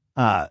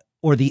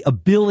 or the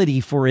ability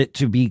for it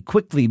to be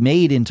quickly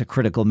made into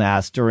critical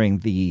mass during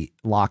the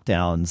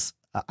lockdowns,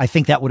 I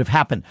think that would have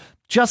happened.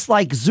 Just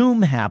like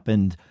Zoom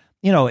happened.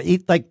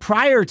 Like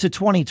prior to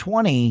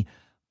 2020,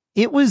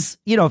 it was,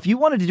 if you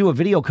wanted to do a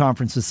video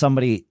conference with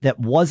somebody that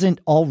wasn't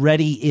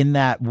already in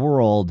that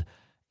world,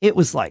 it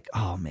was like,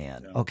 oh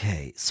man,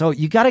 okay, so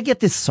you got to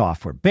get this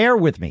software. Bear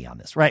with me on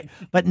this, right?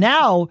 But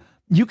now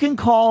you can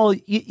call,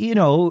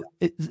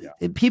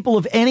 people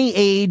of any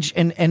age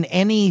and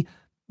any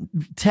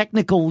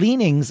technical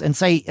leanings and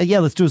say, yeah,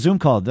 let's do a Zoom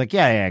call. Like,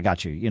 yeah, I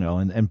got you,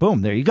 and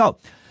boom, there you go.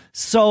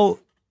 So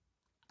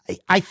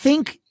I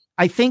think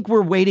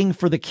we're waiting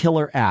for the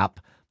killer app.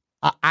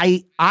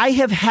 I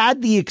have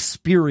had the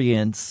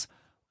experience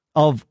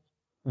of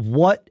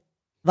what,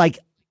 like,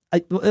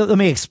 let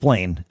me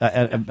explain,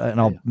 and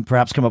I'll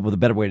perhaps come up with a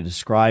better way to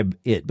describe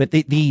it. But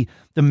the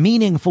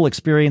meaningful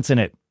experience in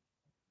it,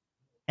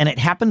 and it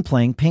happened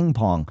playing ping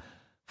pong.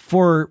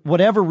 For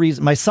whatever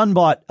reason, my son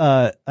bought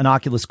an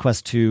Oculus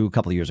Quest 2 a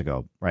couple of years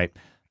ago, right?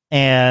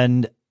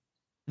 And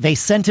they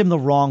sent him the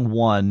wrong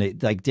one. It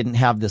didn't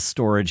have the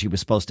storage he was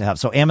supposed to have.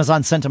 So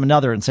Amazon sent him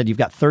another and said, you've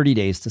got 30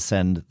 days to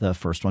send the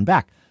first one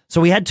back. So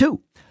we had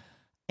two.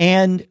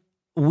 And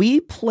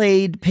we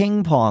played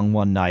ping pong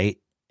one night,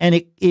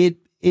 and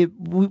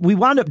we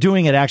wound up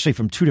doing it actually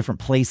from two different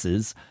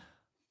places.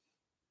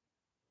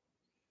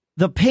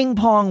 The ping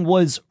pong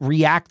was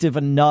reactive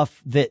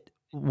enough that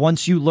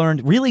once you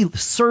learned, really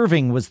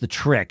serving was the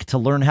trick to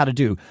learn how to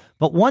do.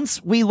 But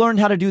once we learned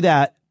how to do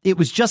that, it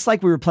was just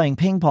like we were playing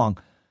ping pong.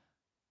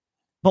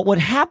 But what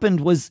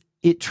happened was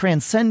it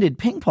transcended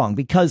ping pong,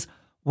 because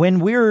when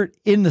we're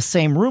in the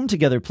same room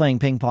together playing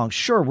ping pong,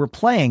 sure, we're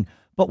playing,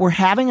 but we're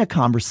having a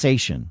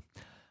conversation,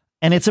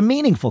 and it's a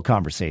meaningful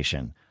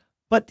conversation.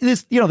 But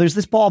there's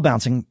this ball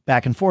bouncing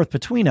back and forth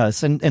between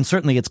us, and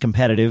certainly it's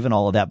competitive and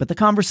all of that, but the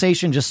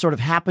conversation just sort of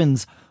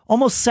happens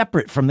almost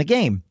separate from the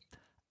game.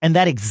 And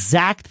that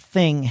exact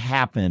thing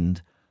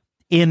happened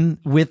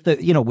with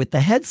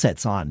the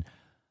headsets on.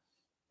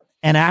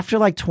 And after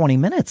like 20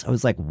 minutes, I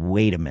was like,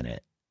 wait a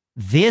minute.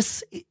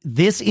 This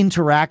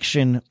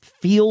interaction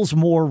feels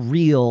more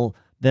real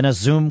than a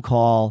Zoom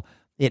call.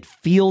 It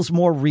feels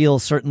more real,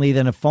 certainly,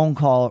 than a phone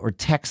call or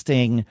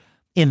texting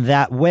in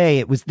that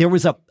way. There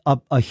was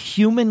a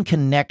human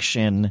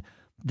connection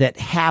that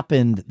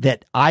happened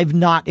that I've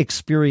not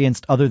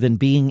experienced other than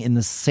being in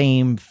the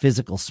same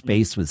physical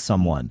space with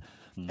someone.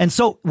 And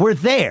so we're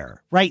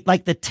there, right?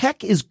 Like the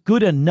tech is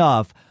good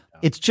enough.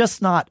 It's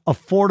just not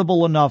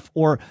affordable enough,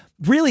 or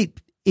really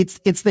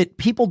it's that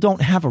people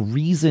don't have a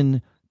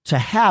reason to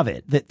have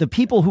it, that the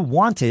people who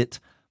want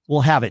it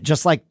will have it.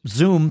 Just like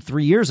Zoom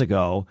 3 years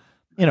ago,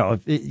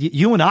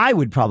 you and I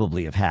would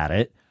probably have had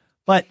it,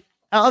 but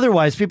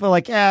otherwise people are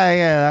like, no,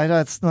 I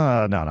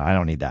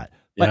don't need that.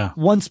 But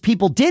once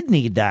people did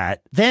need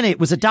that, then it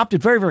was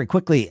adopted very, very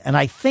quickly. And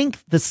I think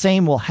the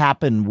same will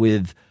happen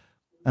with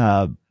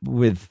AR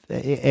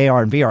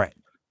and VR.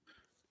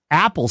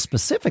 Apple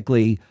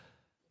specifically,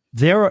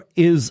 there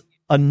is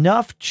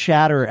enough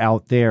chatter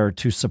out there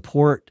to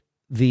support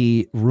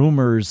the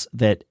rumors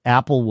that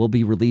Apple will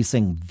be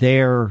releasing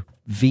their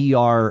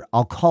VR.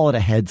 I'll call it a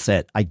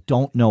headset. I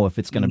don't know if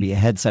it's going to be a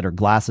headset or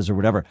glasses or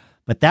whatever,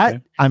 but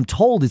that I'm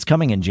told is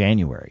coming in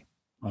January.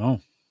 Oh.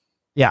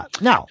 Yeah.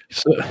 Now,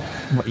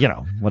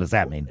 what does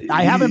that mean?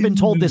 I haven't been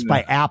told this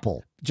by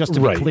Apple, just to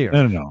be clear.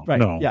 No.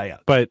 Right. No. Yeah.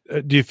 But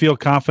do you feel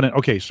confident?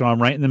 Okay, so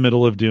I'm right in the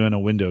middle of doing a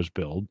Windows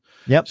build.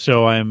 Yep.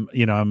 So I'm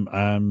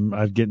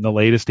getting the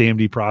latest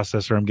AMD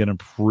processor. I'm getting a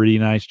pretty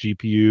nice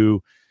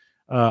GPU.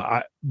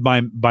 By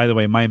the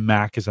way, my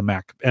Mac is a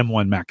Mac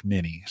M1 Mac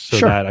Mini. So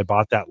that I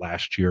bought that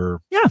last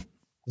year. Yeah.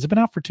 Has it been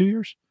out for 2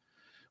 years?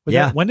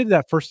 When did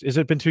that first? Has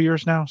it been 2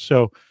 years now?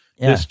 So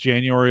this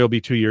January will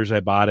be 2 years. I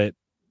bought it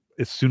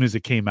as soon as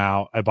it came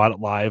out. I bought it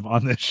live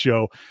on this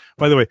show.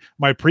 By the way,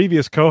 my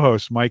previous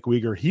co-host, Mike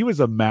Weger, he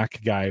was a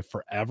Mac guy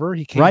forever.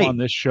 He came on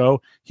this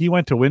show. He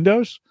went to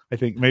Windows. I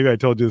think maybe I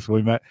told you this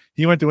when we met.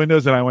 He went to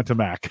Windows and I went to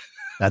Mac.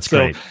 That's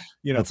great.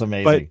 That's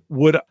amazing.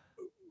 But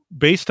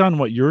based on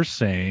what you're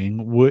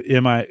saying,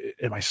 am I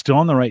still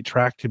on the right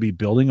track to be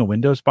building a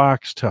Windows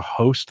box to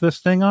host this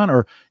thing on?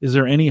 Or is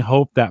there any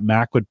hope that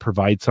Mac would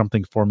provide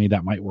something for me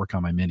that might work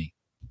on my Mini?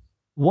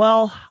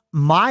 Well,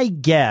 my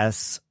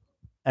guess,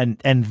 and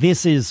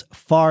this is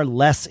far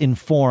less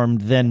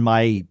informed than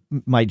my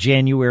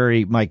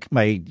January, rehashing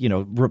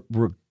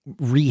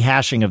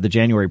of the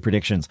January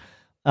predictions.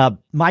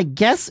 My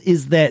guess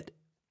is that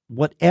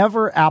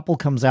whatever Apple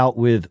comes out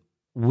with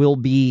will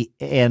be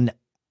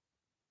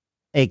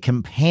a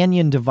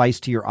companion device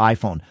to your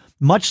iPhone,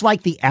 much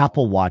like the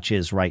Apple Watch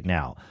is right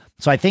now.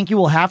 So I think you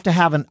will have to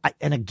have and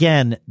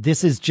again,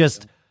 this is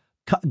just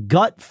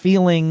gut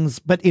feelings,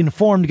 but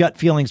informed gut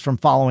feelings from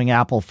following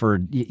Apple for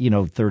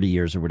 30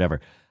 years or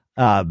whatever.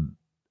 I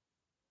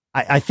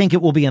think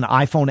it will be an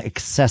iPhone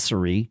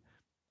accessory.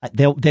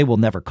 They will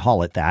never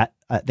call it that.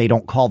 They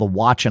don't call the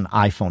watch an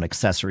iPhone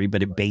accessory,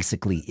 but it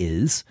basically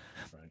is.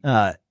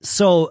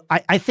 So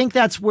I think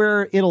that's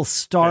where it'll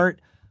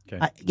start.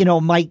 Okay.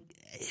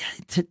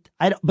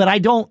 But I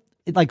don't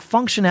like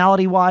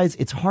functionality wise.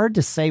 It's hard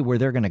to say where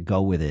they're going to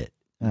go with it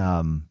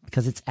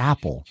because it's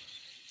Apple.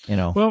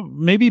 Well,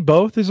 maybe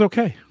both is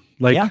okay.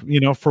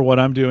 For what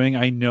I'm doing,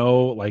 I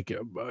know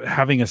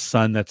having a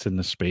son that's in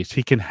the space,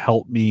 he can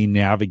help me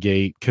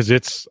navigate because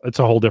it's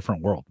a whole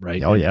different world,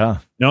 right? Oh, yeah.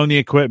 Knowing the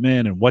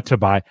equipment and what to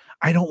buy.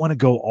 I don't want to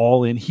go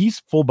all in. He's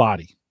full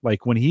body.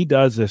 Like when he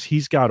does this,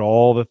 he's got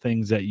all the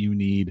things that you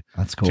need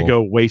to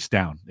go waist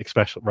down,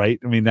 especially, right?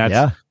 I mean,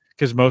 that's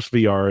because most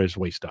VR is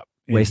waist up.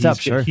 Waist up,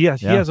 sure. He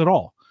has it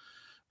all.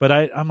 But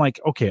I'm like,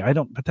 okay,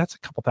 but that's a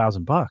couple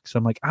 $1,000.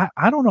 I'm like,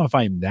 I don't know if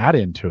I'm that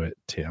into it,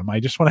 Tim. I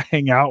just want to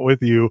hang out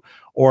with you,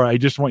 or I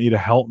just want you to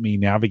help me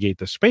navigate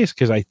the space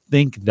because I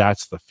think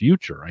that's the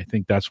future. I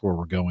think that's where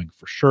we're going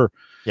for sure.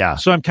 Yeah.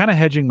 So I'm kind of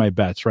hedging my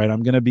bets, right?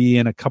 I'm going to be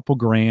in a couple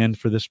grand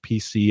for this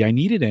PC. I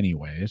need it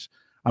anyways.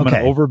 I'm going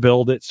to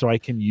overbuild it so I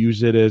can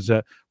use it as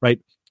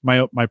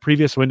my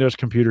previous Windows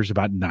computer is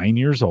about 9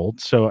 years old.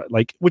 So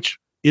which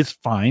is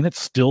fine. It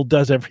still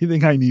does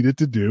everything I need it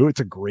to do. It's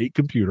a great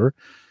computer.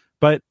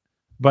 But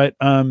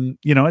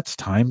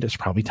it's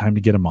probably time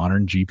to get a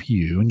modern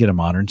GPU and get a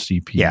modern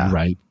CPU,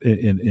 right?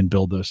 And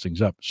build those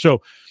things up.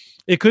 So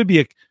it could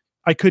be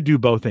I could do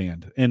both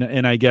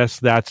and I guess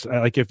that's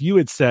like if you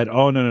had said,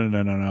 oh,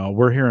 no,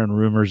 we're hearing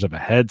rumors of a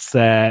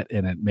headset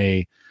and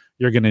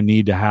you're going to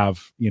need to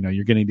have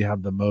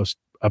the most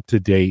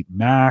up-to-date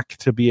Mac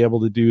to be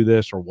able to do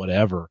this or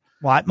whatever.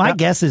 Well, my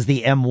guess is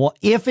the M1,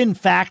 if in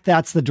fact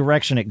that's the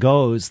direction it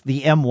goes,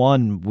 the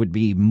M1 would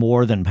be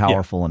more than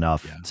powerful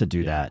enough to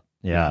do that.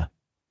 Yeah.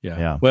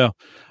 Well,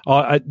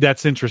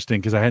 that's interesting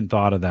because I hadn't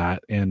thought of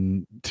that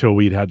until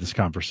we'd had this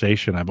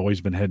conversation. I've always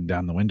been heading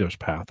down the Windows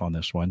path on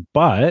this one,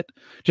 but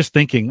just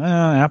thinking,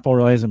 Apple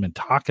really hasn't been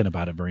talking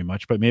about it very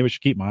much, but maybe I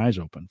should keep my eyes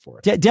open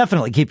for it.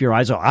 Definitely keep your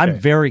eyes open. I'm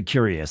very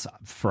curious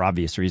for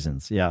obvious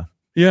reasons. Yeah.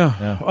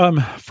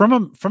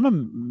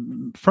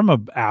 From a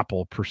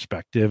Apple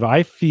perspective,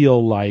 I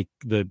feel like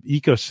the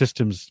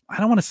ecosystem's, I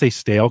don't want to say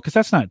stale because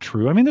that's not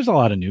true. I mean, there's a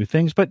lot of new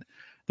things, but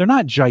they're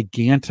not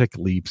gigantic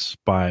leaps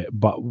but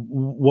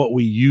what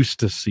we used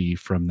to see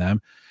from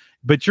them.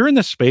 But you're in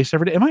the space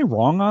every day. Am I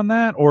wrong on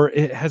that, or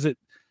is it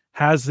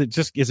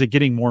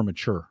getting more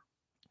mature?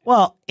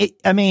 Well,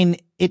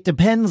 it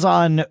depends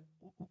on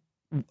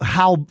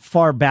how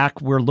far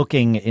back we're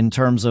looking in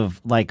terms of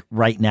like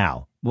right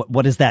now.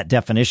 What is that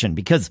definition?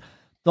 Because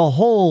the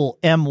whole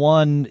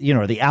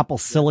M1, the Apple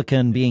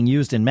Silicon being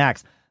used in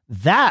Macs,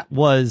 that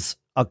was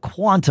a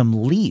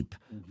quantum leap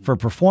for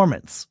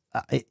performance,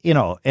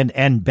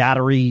 and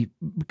battery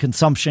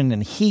consumption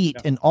and heat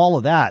and all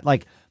of that.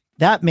 Like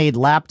that made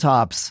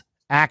laptops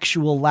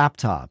actual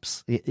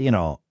laptops,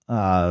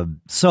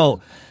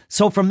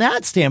 So from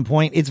that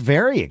standpoint, it's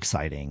very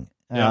exciting.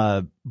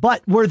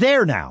 But we're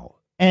there now.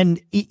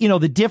 And,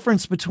 the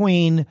difference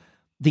between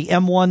the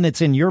M1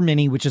 that's in your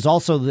Mini, which is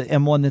also the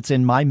M1 that's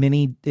in my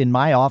Mini in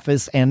my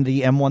office, and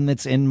the M1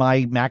 that's in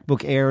my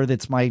MacBook Air,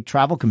 that's my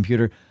travel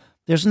computer,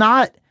 there's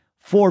not,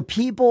 for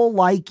people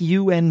like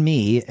you and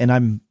me, and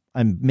I'm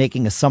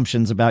making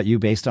assumptions about you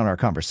based on our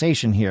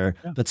conversation here,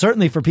 but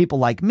certainly for people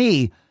like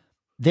me,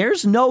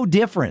 there's no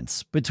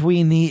difference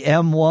between the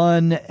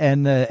M1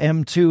 and the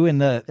M2 and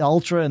the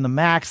Ultra and the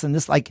Max and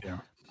this,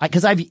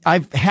 because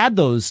I've had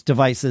those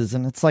devices,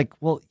 and it's like,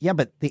 well, yeah,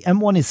 but the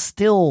M1 is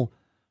still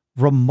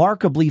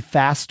remarkably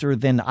faster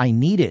than I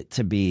need it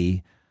to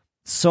be.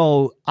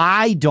 So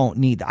I don't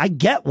need, I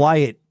get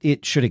why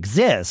it should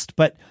exist,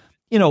 but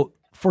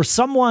for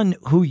someone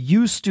who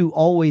used to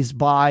always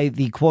buy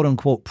the quote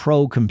unquote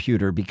pro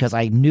computer because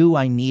I knew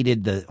I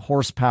needed the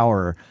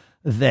horsepower,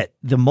 that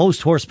the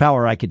most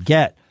horsepower I could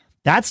get,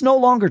 that's no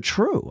longer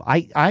true.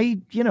 I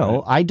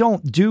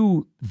don't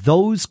do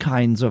those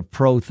kinds of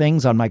pro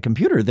things on my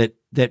computer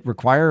that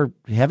require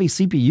heavy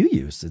CPU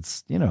use.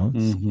 It's,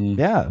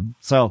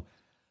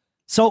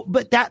 So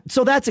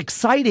that's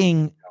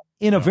exciting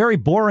in a very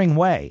boring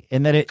way,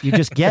 in that you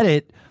just get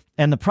it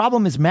and the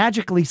problem is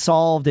magically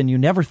solved and you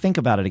never think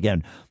about it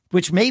again,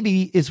 which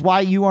maybe is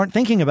why you aren't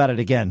thinking about it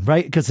again,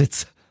 right?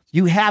 Because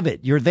you have it,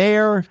 you're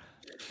there,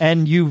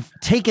 and you've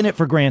taken it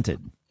for granted.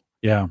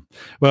 Yeah.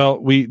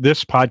 Well,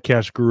 this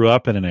podcast grew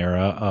up in an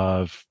era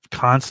of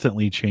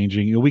constantly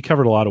changing. We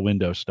covered a lot of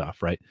Windows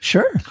stuff, right?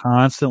 Sure.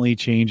 Constantly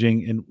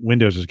changing, and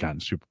Windows has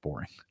gotten super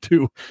boring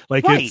too.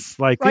 Like it's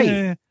like,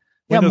 right.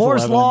 Windows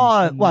Moore's 11.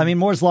 law. Well, I mean,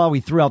 Moore's law we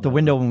threw out the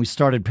window when we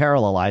started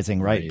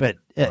parallelizing, right? But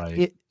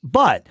my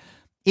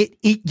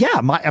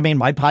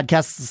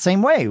podcast is the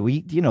same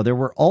way. There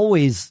were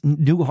always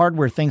new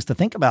hardware things to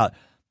think about,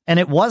 and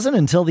it wasn't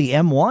until the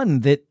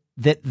M1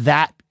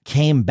 that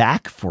came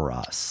back for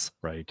us.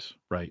 Right.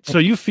 So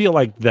you feel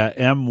like that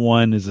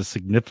M1 is a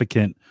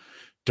significant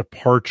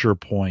departure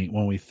point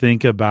when we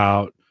think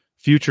about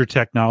future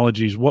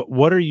technologies.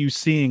 What are you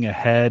seeing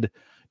ahead?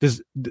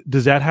 Does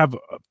that have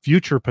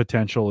future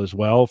potential as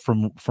well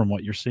from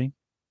what you're seeing?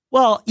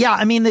 Well, yeah,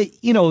 I mean, the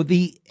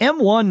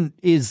M1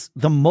 is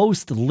the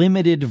most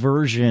limited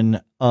version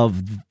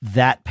of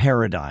that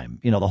paradigm.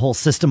 The whole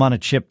system on a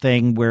chip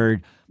thing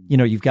where,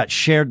 you've got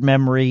shared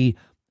memory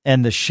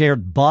and the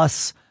shared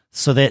bus,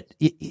 so that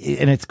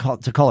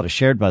to call it a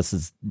shared bus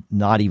is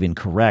not even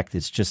correct.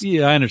 It's just,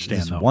 I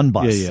understand. It's one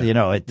bus,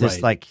 it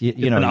just like,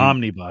 an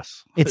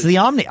omnibus. It's the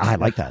I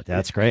like that.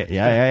 That's great.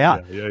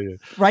 Yeah.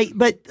 Right.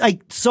 But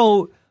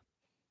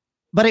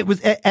but it was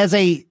as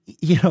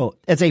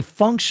a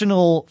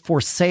functional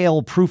for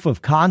sale proof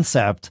of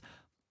concept,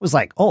 was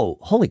like, oh,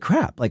 holy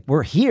crap. Like,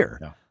 we're here.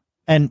 Yeah.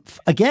 And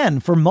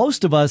again, for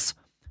most of us,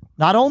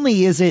 not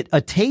only is it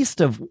a taste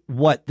of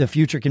what the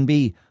future can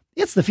be,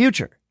 it's the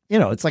future.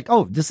 It's like,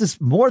 oh, this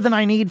is more than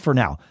I need for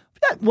now.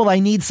 Will I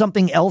need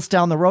something else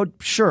down the road?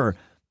 Sure.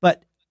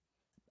 But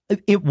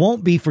it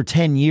won't be for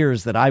 10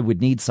 years that I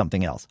would need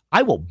something else.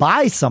 I will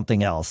buy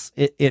something else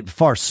it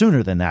far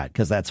sooner than that,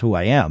 because that's who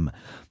I am.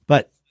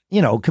 But,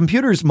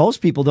 computers,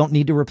 most people don't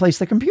need to replace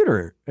the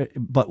computer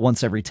but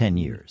once every 10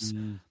 years.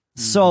 Mm-hmm.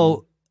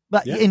 So,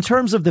 but in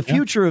terms of the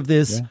future of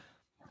this,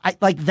 I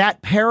like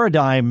that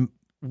paradigm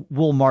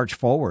will march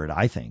forward,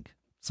 I think.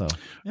 So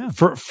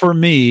for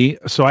me,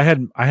 so I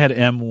had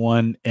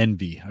M1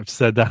 envy. I've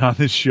said that on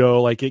this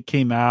show. Like, it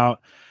came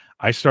out,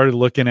 I started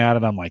looking at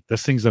it. I'm like,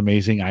 this thing's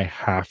amazing. I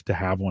have to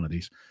have one of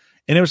these.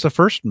 And it was the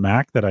first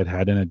Mac that I'd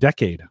had in a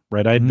decade,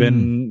 right? I'd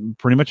been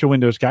pretty much a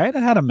Windows guy. I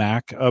had a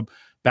Mac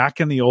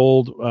back in the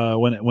old,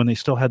 when they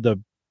still had the,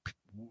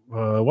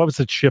 what was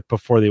the chip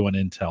before they went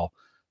Intel?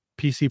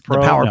 PC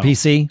Pro? The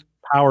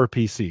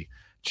PowerPC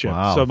chip.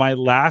 Wow. So my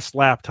last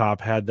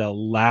laptop had the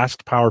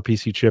last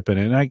PowerPC chip in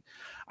it. And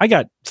I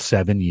got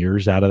 7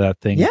 years out of that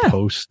thing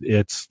post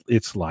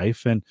its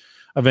life, and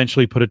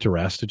eventually put it to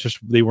rest.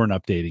 They weren't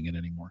updating it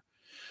anymore.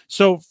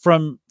 So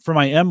from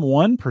my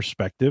M1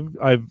 perspective,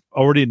 I've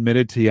already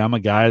admitted to you, I'm a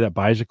guy that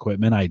buys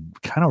equipment. I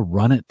kind of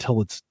run it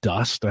till it's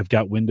dust. I've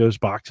got Windows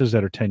boxes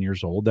that are 10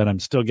 years old that I'm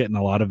still getting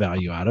a lot of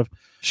value out of.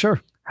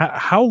 Sure.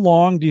 How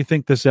long do you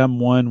think this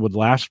M1 would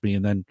last me?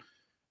 And then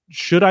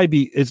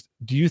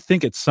do you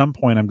think at some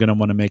point I'm going to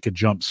want to make a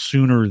jump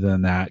sooner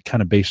than that,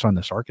 kind of based on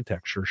this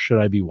architecture? Should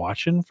I be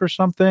watching for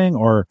something,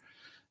 or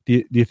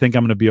do you think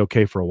I'm going to be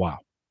okay for a while?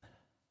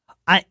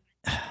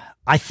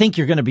 I think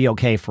you're going to be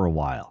okay for a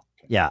while.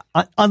 Yeah.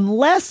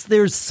 Unless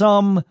there's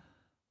some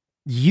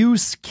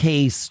use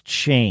case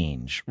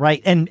change,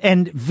 right? And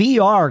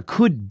VR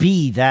could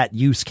be that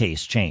use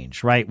case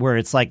change, right? Where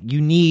it's like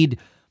you need,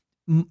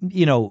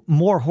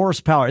 more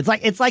horsepower.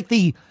 It's like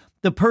the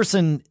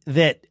person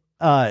that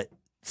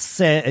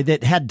said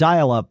that had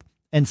dial up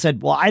and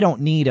said, well, I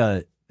don't need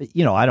a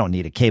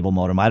cable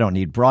modem. I don't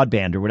need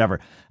broadband or whatever.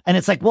 And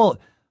it's like, well,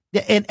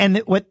 and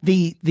what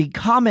the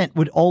comment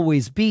would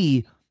always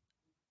be,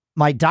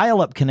 my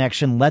dial-up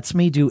connection lets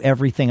me do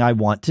everything I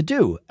want to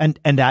do. And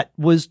that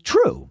was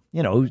true,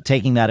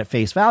 taking that at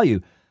face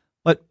value.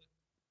 But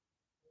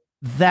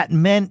that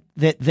meant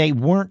that they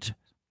weren't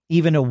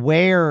even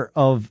aware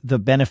of the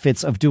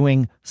benefits of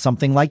doing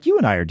something like you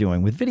and I are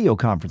doing with video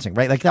conferencing,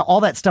 right? Like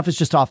all that stuff is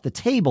just off the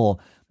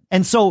table.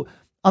 And so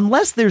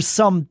unless there's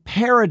some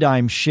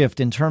paradigm shift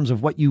in terms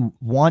of what you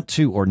want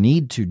to or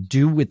need to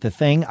do with the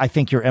thing, I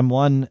think your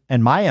M1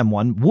 and my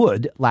M1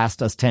 would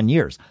last us 10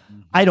 years.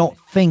 I don't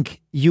think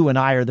you and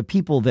I are the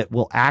people that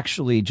will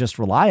actually just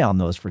rely on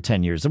those for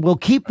 10 years. And we'll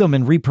keep them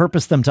and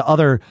repurpose them to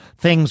other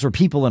things or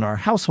people in our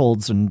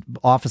households and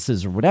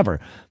offices or whatever.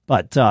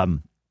 But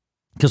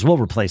because we'll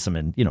replace them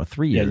in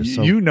 3 years. Yeah,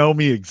 so you know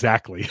me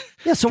exactly.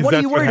 Yeah. So what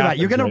are you worried about?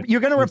 You're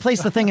gonna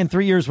replace the thing in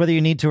 3 years, whether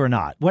you need to or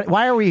not.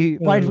 Why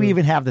did we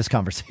even have this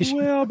conversation?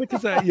 Well,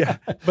 because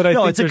but I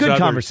no, think it's a good others.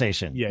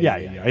 conversation.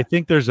 Yeah. I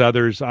think there's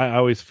others. I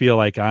always feel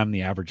like I'm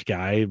the average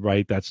guy,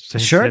 right? That's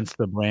hence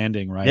the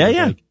branding, right?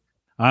 Yeah. Like,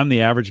 I'm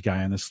the average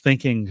guy and this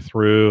thinking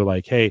through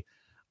like, hey,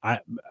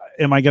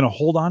 am I going to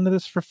hold on to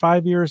this for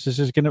 5 years?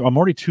 I'm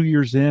already 2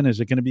 years in. Is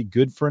it going to be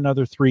good for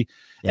another 3?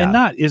 Yeah. And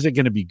not, is it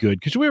going to be good?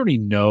 Because we already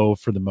know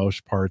for the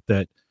most part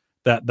that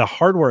the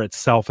hardware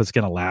itself is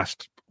going to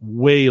last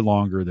way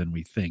longer than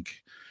we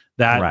think.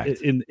 That right.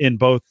 in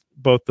both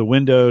the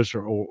Windows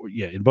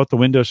in both the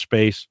Windows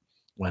space,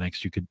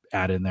 Linux you could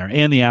add in there,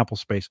 and the Apple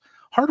space,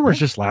 hardware is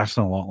just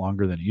lasting a lot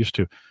longer than it used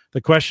to.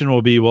 The question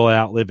will be, will it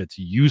outlive its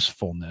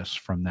usefulness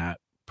from that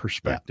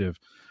perspective?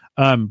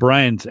 Yeah.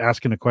 Brian's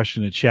asking a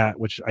question in chat,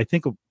 which I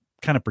think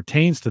kind of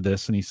pertains to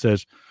this. And he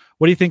says,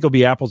 what do you think will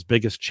be Apple's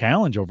biggest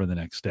challenge over the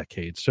next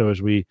decade? So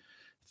as we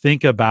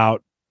think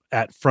about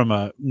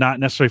not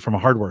necessarily from a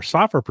hardware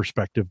software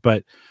perspective,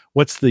 but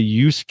what's the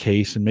use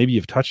case? And maybe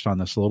you've touched on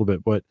this a little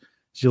bit, but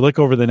as you look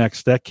over the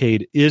next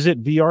decade, is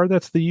it VR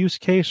that's the use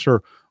case,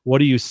 or what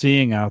are you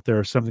seeing out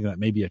there? Something that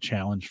may be a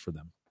challenge for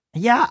them?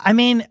 Yeah. I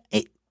mean,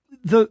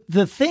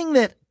 the thing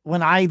that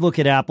when I look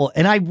at Apple,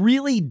 and I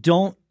really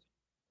don't,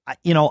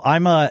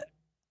 I'm a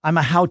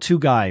how-to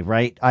guy,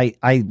 right?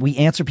 We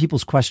answer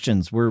people's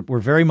questions. We're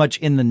very much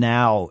in the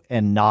now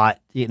and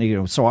not,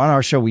 so on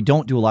our show, we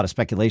don't do a lot of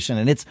speculation,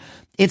 and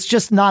it's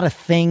just not a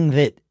thing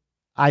that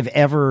I've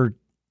ever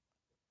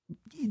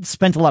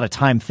spent a lot of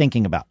time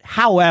thinking about.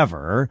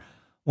 However,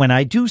 when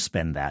I do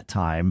spend that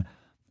time,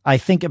 I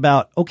think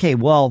about, okay,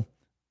 well,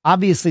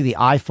 obviously the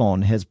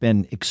iPhone has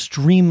been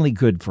extremely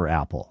good for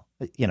Apple.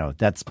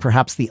 That's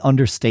perhaps the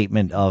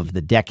understatement of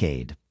the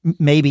decade,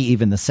 maybe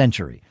even the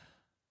century.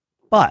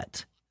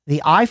 But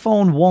the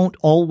iPhone won't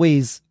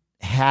always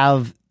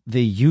have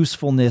the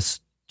usefulness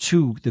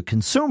to the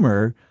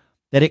consumer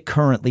that it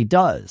currently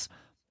does.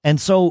 And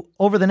so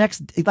over the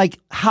next,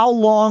 how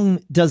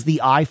long does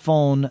the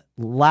iPhone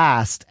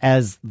last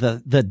as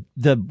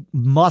the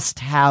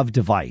must-have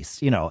device,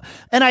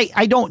 And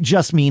I don't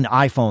just mean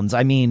iPhones.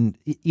 I mean,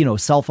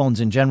 cell phones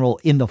in general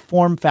in the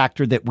form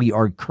factor that we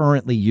are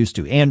currently used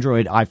to.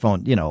 Android,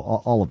 iPhone,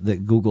 all of the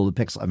Google, the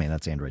Pixel. I mean,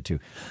 that's Android too.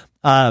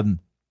 And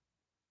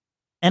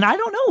I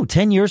don't know,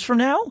 10 years from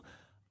now,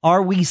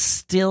 are we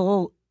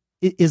still,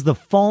 is the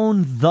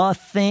phone the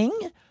thing?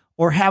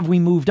 Or have we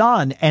moved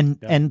on?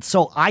 And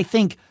so I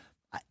think,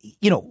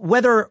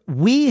 whether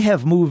we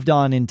have moved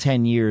on in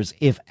 10 years,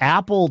 if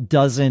Apple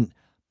doesn't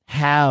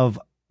have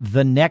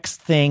the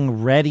next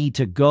thing ready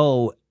to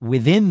go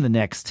within the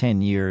next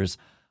 10 years,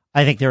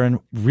 I think they're in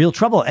real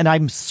trouble. And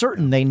I'm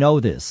certain they know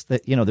this,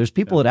 that, there's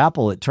people at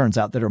Apple, it turns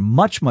out, that are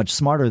much, much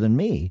smarter than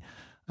me,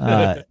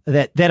 that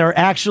are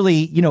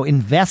actually,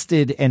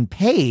 invested and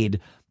paid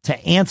to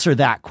answer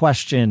that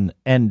question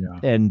and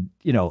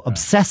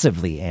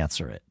obsessively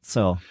answer it.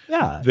 So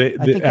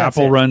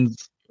Apple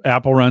runs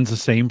the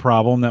same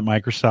problem that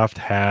Microsoft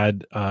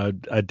had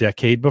a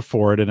decade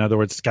before it. In other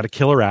words, it's got a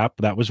killer app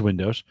that was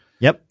Windows.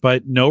 Yep.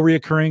 But no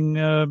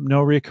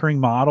reoccurring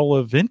model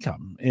of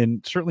income.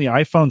 And certainly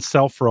iPhones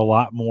sell for a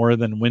lot more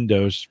than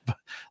Windows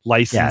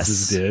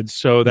licenses did.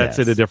 So that's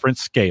at a different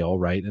scale,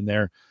 right?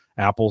 And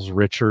Apple's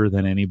richer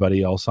than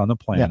anybody else on the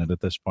planet at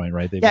this point,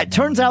 right? It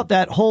turns out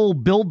that whole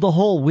build the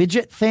whole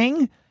widget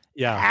thing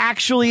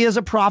actually is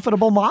a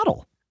profitable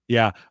model.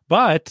 Yeah.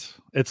 But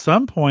at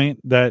some point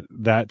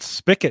that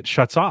spigot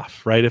shuts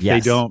off, right? If they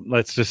don't,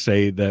 let's just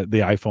say that the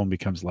iPhone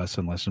becomes less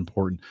and less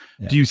important.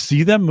 Yeah. Do you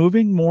see them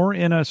moving more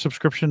in a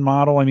subscription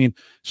model? I mean,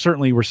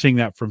 certainly we're seeing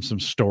that from some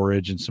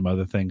storage and some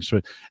other things.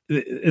 So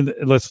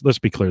let's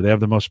be clear. They have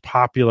the most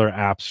popular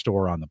app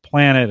store on the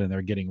planet, and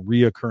they're getting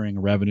reoccurring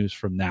revenues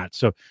from that.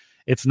 So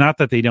it's not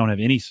that they don't have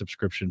any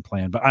subscription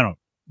plan, but I don't know.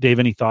 Dave,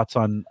 any thoughts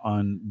on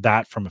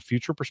that from a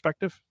future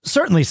perspective?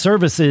 Certainly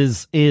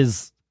services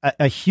is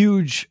a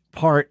huge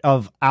part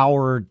of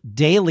our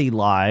daily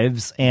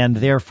lives, and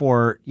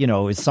therefore,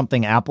 is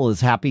something Apple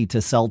is happy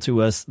to sell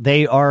to us.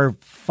 They are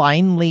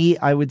finally,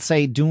 I would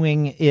say,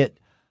 doing it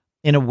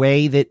in a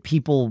way that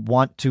people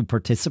want to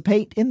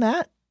participate in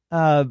that.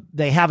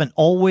 They haven't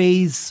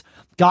always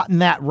gotten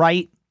that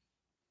right.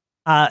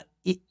 I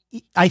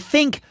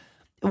think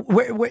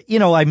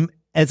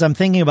as I'm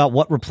thinking about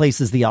what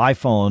replaces the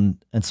iPhone,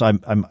 and so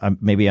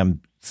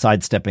I'm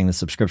sidestepping the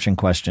subscription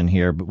question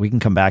here, but we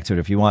can come back to it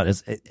if you want.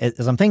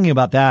 As I'm thinking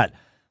about that,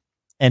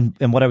 and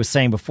what I was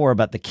saying before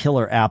about the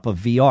killer app of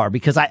VR,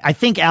 because I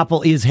think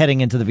Apple is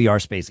heading into the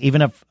VR space.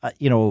 Even if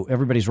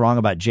everybody's wrong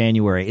about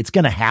January, it's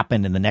going to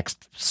happen in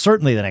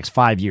certainly the next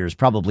 5 years,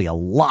 probably a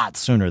lot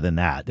sooner than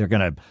that. They're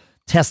going to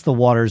test the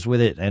waters with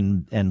it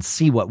and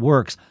see what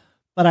works.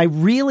 But I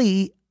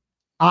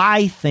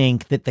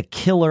think that the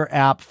killer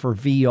app for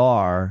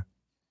VR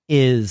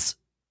is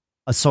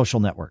a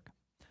social network.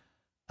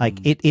 Like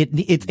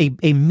it's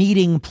a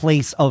meeting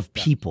place of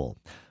people,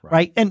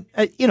 right? And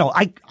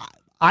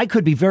I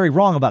could be very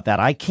wrong about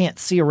that. I can't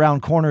see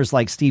around corners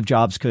like Steve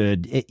Jobs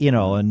could,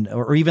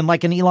 or even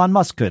like an Elon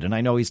Musk could. And I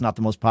know he's not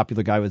the most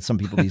popular guy with some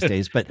people these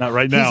days, but not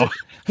right now.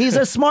 He's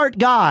a smart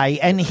guy,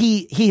 and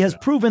he has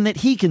proven that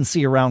he can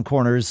see around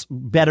corners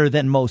better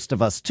than most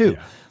of us too.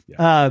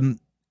 Yeah.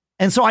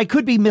 And so I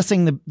could be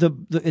missing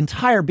the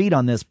entire beat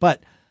on this,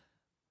 but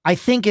I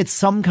think it's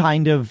some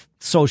kind of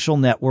social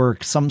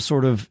network, some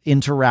sort of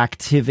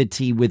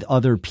interactivity with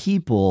other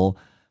people.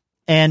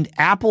 And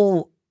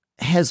Apple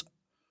has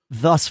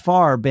thus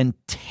far been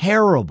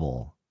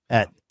terrible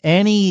at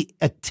any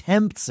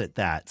attempts at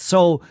that.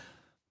 So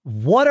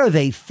what are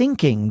they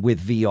thinking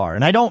with VR?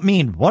 And I don't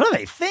mean, what are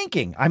they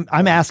thinking?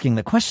 I'm asking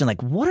the question,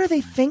 like, what are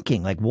they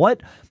thinking? Like,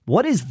 what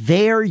is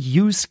their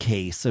use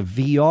case of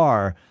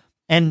VR?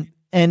 And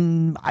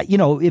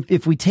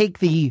if we take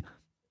the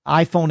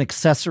iPhone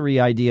accessory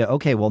idea,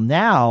 okay, well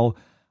now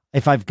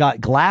if I've got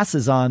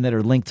glasses on that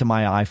are linked to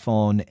my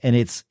iPhone and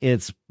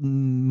it's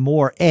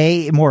more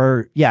AR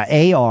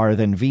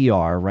than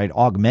VR, right?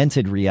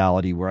 Augmented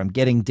reality, where I'm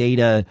getting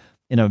data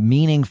in a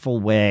meaningful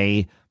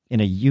way, in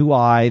a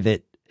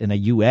UI in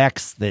a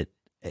UX that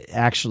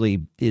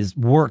actually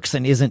works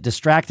and isn't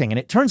distracting. And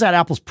it turns out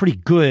Apple's pretty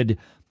good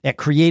at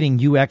creating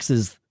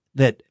UXs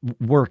that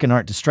work and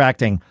aren't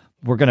distracting.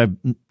 We're going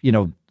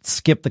to,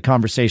 skip the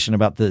conversation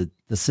about the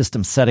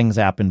system settings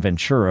app in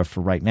Ventura for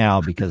right now,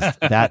 because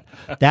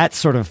that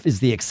sort of is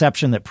the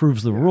exception that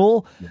proves the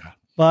rule. Yeah.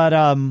 But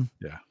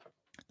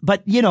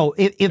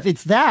if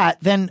it's that,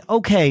 then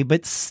okay,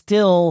 but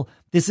still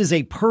this is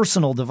a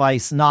personal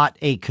device, not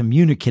a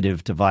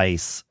communicative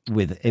device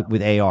with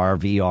AR,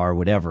 VR,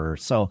 whatever.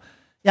 So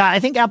yeah, I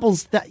think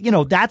Apple's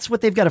that's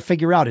what they've got to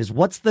figure out is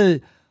what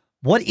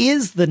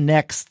is the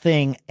next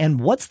thing and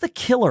what's the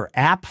killer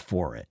app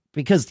for it?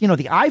 Because, the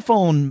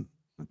iPhone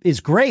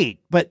is great,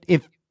 but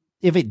if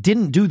it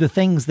didn't do the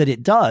things that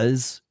it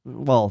does,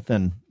 well,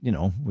 then,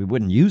 we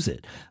wouldn't use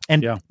it.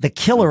 And the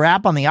killer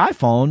app on the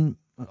iPhone,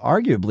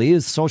 arguably,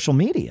 is social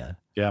media.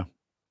 Yeah.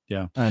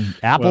 Yeah. And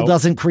Apple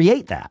doesn't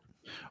create that.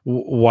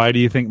 Why do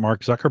you think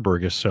Mark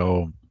Zuckerberg is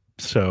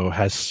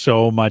has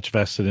so much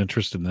vested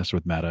interest in this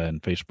with Meta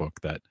and Facebook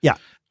that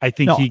I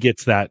think he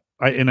gets that.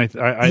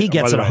 He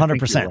gets it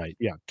 100%. Right.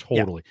 Yeah,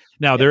 totally. Yeah.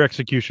 Now their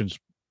execution's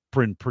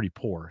pretty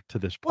poor to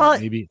this point. Well,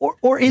 maybe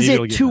is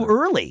it too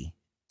early?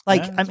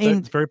 Like, I mean,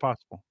 it's very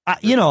possible.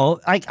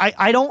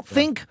 I don't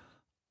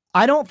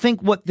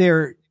think what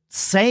they're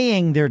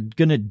saying they're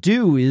going to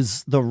do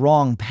is the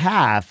wrong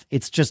path.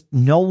 It's just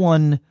no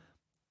one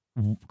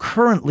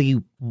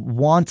currently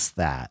wants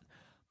that.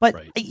 But,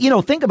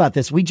 think about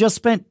this. We just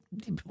spent,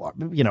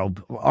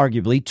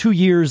 arguably 2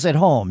 years at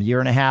home, year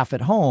and a half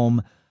at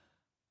home.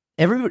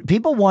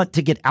 People want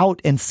to get out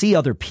and see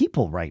other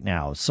people right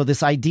now. So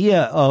this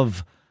idea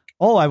of,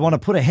 I want to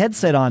put a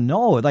headset on.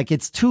 No, like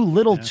it's too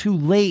little, too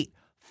late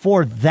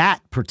for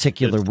that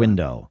particular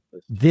window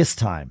this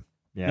time.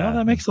 Yeah,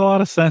 that makes a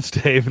lot of sense,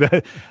 Dave.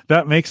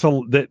 That makes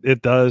that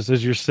it does,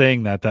 as you're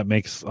saying that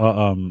makes a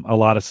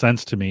lot of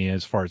sense to me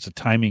as far as the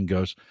timing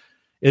goes.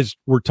 As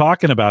we're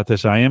talking about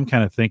this, I am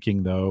kind of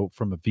thinking though,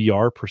 from a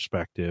VR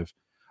perspective,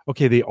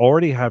 okay, they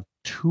already have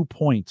 2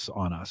 points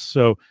on us.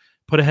 So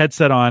put a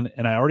headset on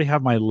and I already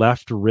have my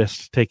left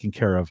wrist taken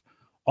care of.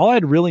 All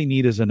I'd really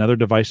need is another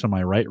device on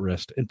my right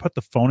wrist and put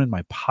the phone in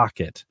my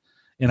pocket.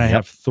 And I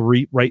have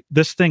 3, right?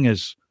 This thing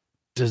is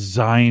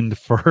designed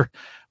for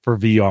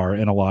VR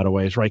in a lot of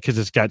ways, right? Because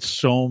it's got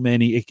so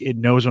many, it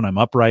knows when I'm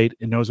upright.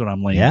 It knows when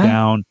I'm laying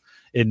down.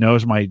 It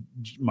knows my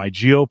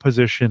geo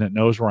position. It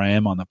knows where I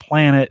am on the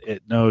planet.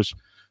 It knows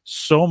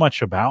so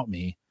much about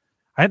me.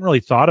 I hadn't really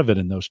thought of it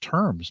in those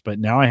terms, but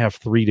now I have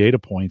 3 data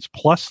points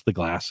plus the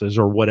glasses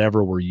or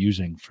whatever we're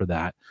using for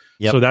that.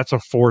 Yep. So that's a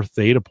 4th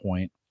data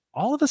point.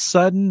 All of a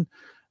sudden,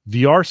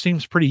 VR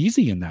seems pretty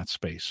easy in that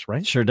space,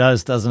 right? Sure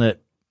does, doesn't it?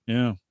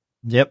 Yeah.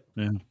 Yep.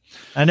 Yeah.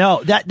 I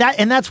know that,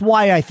 and that's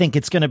why I think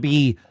it's going to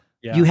be.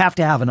 Yeah. You have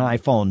to have an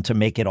iPhone to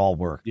make it all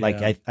work. Yeah.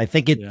 Like I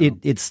think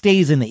it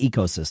stays in the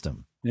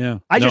ecosystem. Yeah.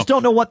 I just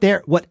don't know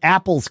what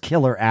Apple's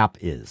killer app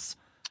is.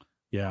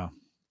 Yeah.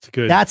 It's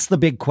good. That's the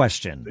big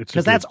question,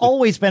 because that's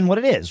always been what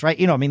it is,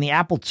 right? I mean, the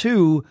Apple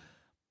II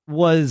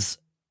was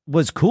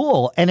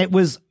cool, and it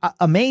was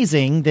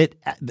amazing that,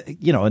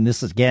 and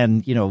this is,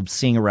 again,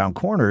 seeing around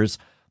corners,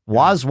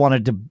 Woz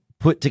wanted to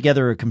put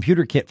together a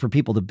computer kit for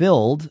people to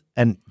build,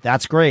 and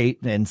that's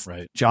great. And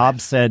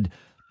Jobs said,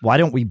 why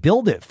don't we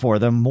build it for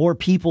them? More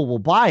people will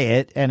buy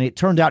it. And it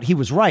turned out he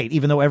was right,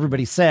 even though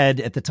everybody said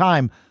at the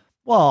time,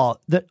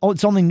 well,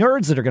 it's only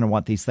nerds that are going to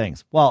want these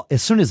things. Well,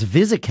 as soon as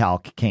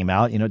VisiCalc came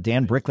out,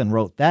 Dan Bricklin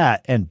wrote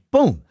that, and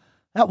boom,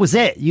 that was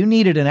it. You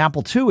needed an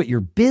Apple II at your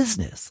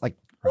business. Like,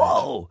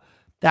 whoa,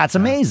 that's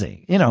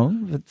amazing.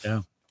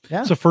 Yeah.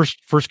 It's the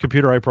first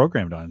computer I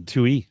programmed on,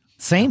 2E.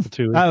 Same.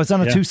 I was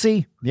on a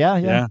 2C.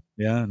 Yeah.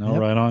 No,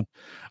 right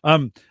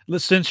on.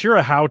 Since you're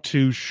a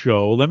how-to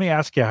show, let me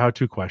ask you a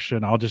how-to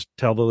question. I'll just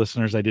tell the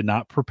listeners I did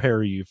not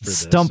prepare you for this.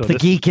 Stump the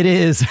geek it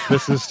is.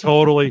 This is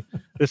totally,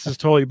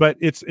 but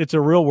it's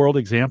a real world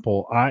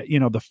example.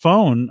 The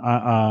phone,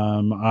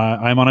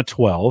 I'm on a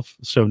 12,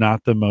 so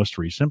not the most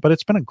recent, but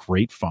it's been a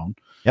great phone.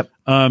 Yep.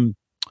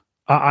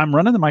 I'm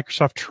running the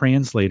Microsoft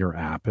Translator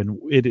app, and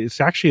it's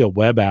actually a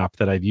web app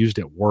that I've used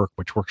at work,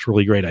 which works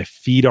really great. I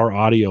feed our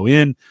audio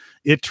in,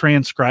 it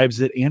transcribes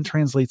it and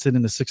translates it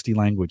into 60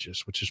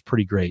 languages, which is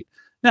pretty great.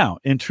 Now,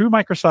 in true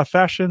Microsoft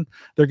fashion,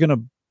 they're going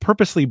to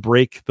purposely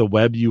break the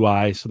web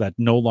UI so that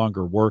no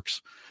longer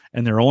works,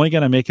 and they're only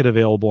going to make it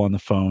available on the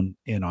phone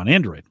and on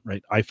Android,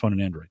 right? iPhone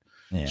and Android.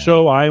 Yeah.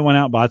 So I went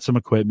out, bought some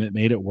equipment,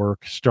 made it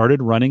work,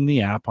 started running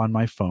the app on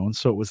my phone.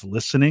 So it was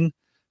listening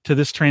to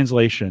this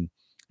translation.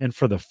 And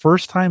for the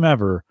first time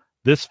ever,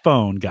 this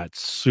phone got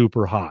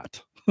super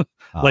hot,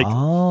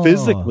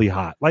 physically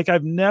hot. Like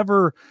I've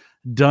never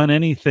done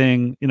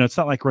anything, it's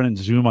not like running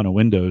Zoom on a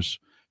Windows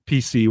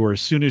PC where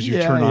as soon as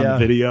you turn on the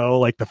video,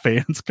 like the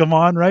fans come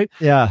on, right?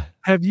 Yeah.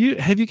 Have you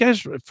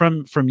guys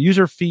from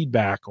user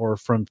feedback or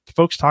from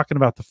folks talking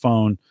about the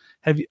phone,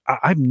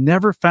 I've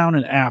never found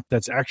an app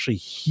that's actually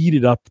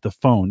heated up the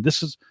phone.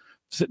 This is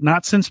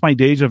not since my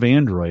days of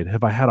Android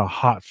have I had a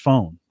hot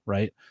phone,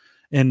 right?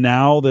 And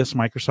now this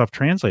Microsoft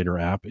Translator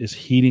app is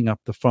heating up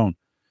the phone.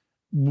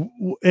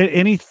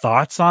 Any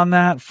thoughts on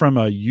that from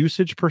a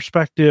usage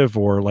perspective,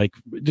 or like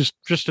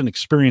just an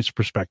experience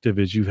perspective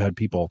as you've had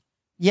people?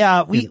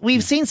 Yeah,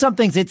 we've seen some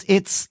things.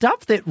 It's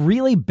stuff that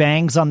really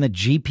bangs on the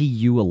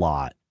GPU a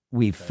lot.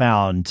 We've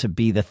found to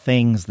be the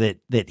things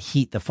that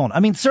heat the phone.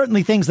 I mean,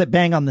 certainly things that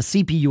bang on the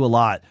CPU a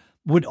lot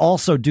would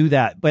also do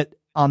that, but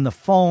on the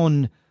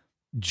phone,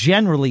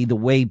 generally the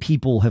way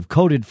people have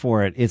coded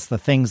for it, it's the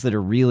things that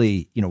are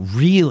really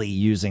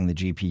using the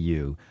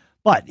GPU.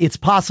 But it's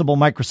possible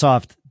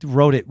Microsoft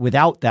wrote it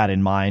without that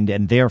in mind,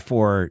 and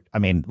therefore, I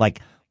mean, like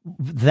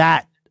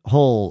that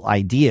whole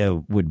idea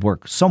would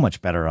work so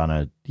much better on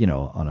a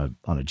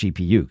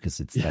GPU, because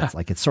that's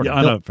like it's sort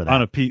of built for that.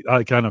 On a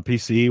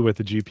PC with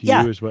the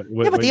GPU is what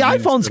but the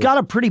iPhone's got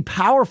a pretty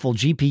powerful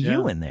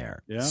GPU in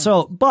there. Yeah.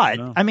 So, but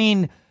I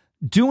mean,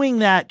 doing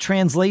that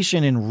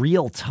translation in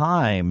real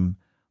time,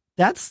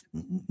 that's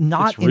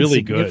not really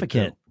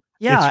insignificant. Good,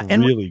 yeah, it's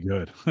really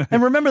good.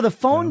 And remember, the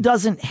phone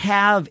doesn't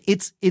have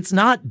it's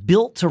not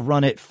built to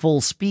run at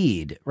full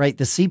speed, right?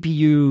 The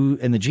CPU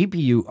and the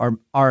GPU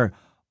are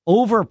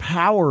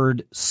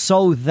overpowered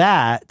so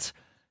that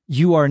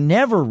you are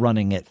never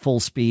running at full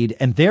speed,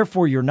 and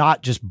therefore you're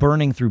not just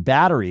burning through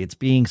battery. It's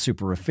being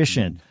super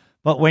efficient.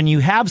 But when you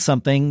have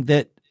something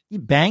that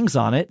bangs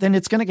on it, then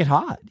it's going to get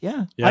hot.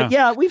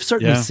 Yeah, we've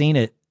certainly seen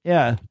it.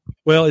 Yeah.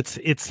 Well,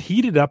 it's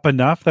heated up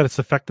enough that it's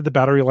affected the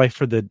battery life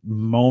for the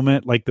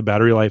moment. Like the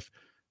battery life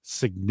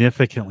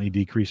significantly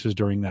decreases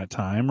during that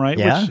time, right?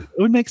 Yeah. Which it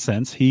would make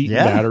sense. Heat and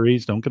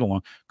batteries don't get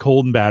along.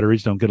 Cold and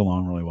batteries don't get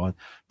along really well.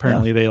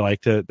 Apparently they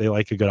like a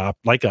good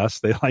like us.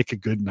 They like a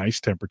good,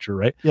 nice temperature,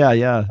 right?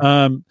 Yeah.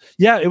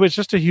 It was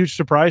just a huge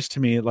surprise to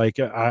me. Like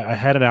I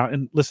had it out,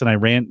 and listen, I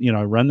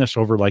run this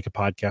over like a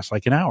podcast,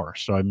 like an hour.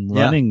 So I'm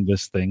running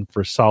this thing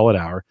for a solid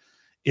hour.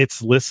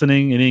 It's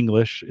listening in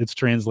English. It's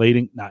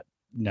translating, not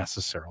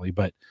necessarily,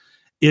 but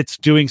it's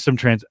doing some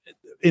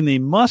and they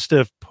must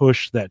have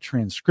pushed that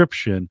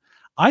transcription.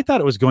 I thought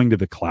it was going to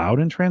the cloud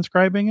and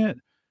transcribing it.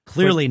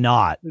 Clearly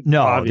not.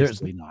 No,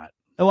 obviously not.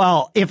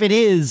 Well, if it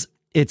is,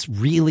 it's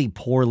really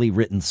poorly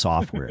written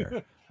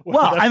software.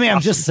 well, I mean,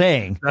 I'm just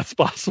saying that's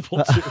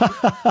possible too.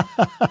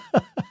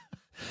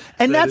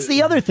 And that's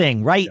the other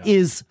thing, right? Yeah.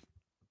 Is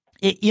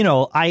it,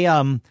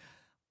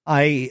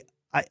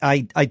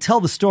 I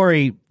tell the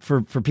story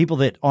for people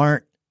that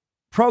aren't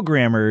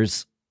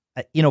programmers,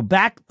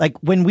 back like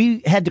when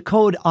we had to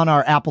code on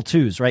our Apple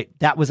IIs, right?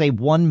 That was a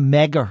 1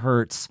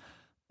 megahertz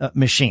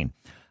machine.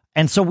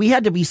 And so we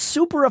had to be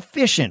super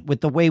efficient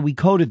with the way we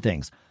coded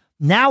things.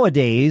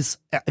 Nowadays,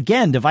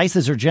 again,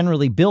 devices are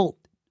generally built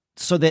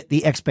so that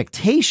the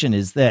expectation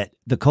is that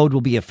the code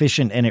will be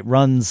efficient and it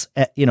runs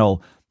at, 5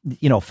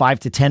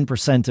 to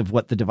 10% of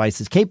what the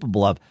device is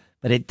capable of,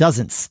 but it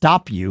doesn't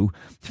stop you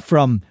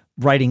from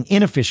writing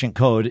inefficient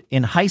code.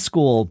 In high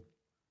school,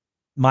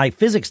 my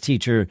physics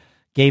teacher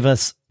gave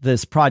us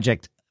this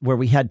project where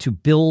we had to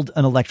build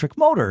an electric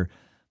motor.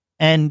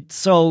 And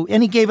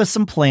he gave us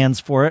some plans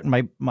for it.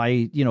 And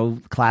my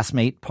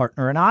classmate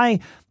partner and I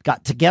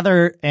got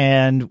together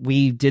and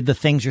we did the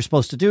things you're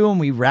supposed to do. And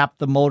we wrapped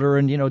the motor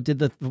and, did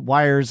the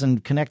wires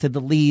and connected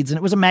the leads. And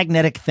it was a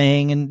magnetic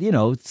thing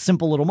and,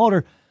 simple little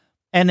motor.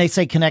 And they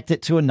say connect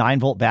it to a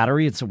 9-volt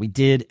battery. And so we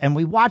did. And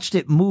we watched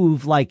it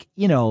move like,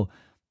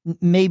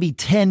 maybe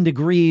 10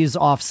 degrees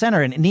off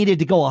center. And it needed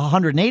to go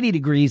 180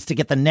 degrees to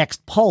get the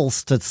next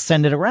pulse to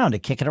send it around, to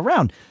kick it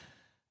around.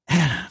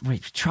 We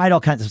tried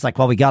all kinds of, it's like,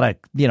 well, we got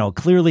to,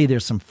 clearly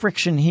there's some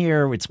friction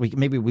here.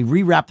 Maybe we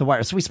rewrap the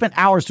wire. So we spent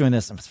hours doing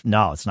this.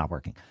 No, it's not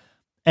working.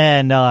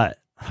 And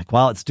like,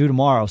 well, it's due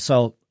tomorrow.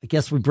 So I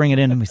guess we bring it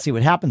in and we see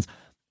what happens.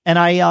 And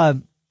I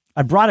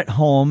brought it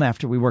home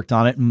after we worked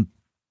on it and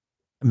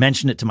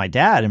mentioned it to my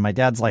dad. And my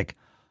dad's like,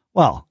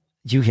 well,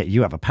 you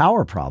have a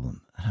power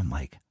problem. And I'm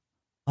like,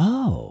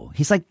 oh,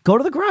 he's like, go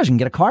to the garage and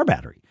get a car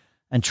battery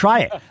and try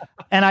it.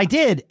 And I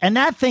did. And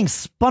that thing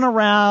spun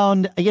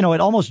around, it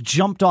almost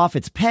jumped off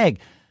its peg.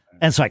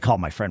 And so I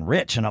called my friend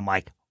Rich and I'm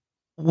like,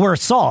 we're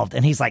solved.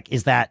 And he's like,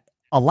 is that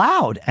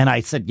allowed? And I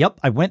said, yep,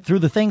 I went through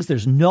the things.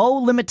 There's no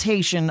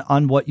limitation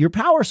on what your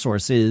power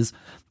source is.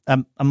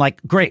 I'm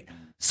like, great.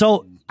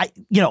 So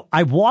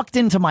I walked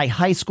into my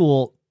high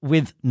school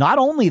with not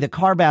only the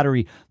car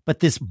battery, but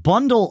this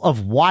bundle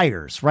of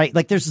wires, right?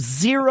 Like there's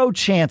zero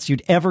chance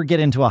you'd ever get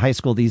into a high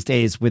school these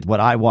days with what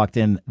I walked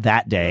in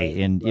that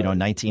day in,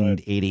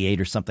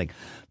 1988 or something.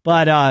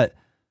 But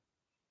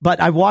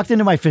I walked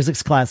into my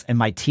physics class and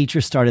my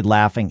teacher started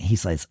laughing. He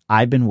says,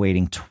 I've been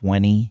waiting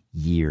 20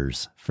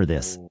 years for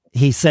this.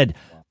 He said,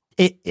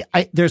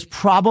 there's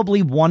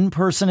probably one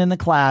person in the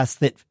class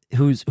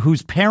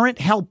whose parent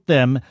helped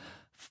them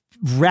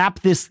wrap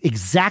this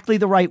exactly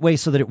the right way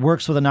so that it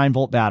works with a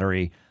 9-volt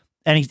battery.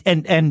 And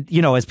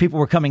as people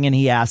were coming in,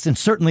 he asked, and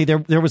certainly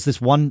there was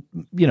this one,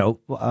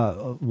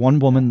 one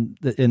woman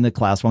in the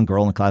class, one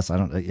girl in the class.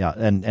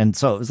 And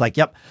so it was like,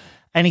 yep.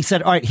 And he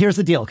said, all right, here's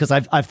the deal. Cause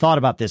I've thought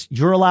about this.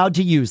 You're allowed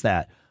to use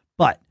that,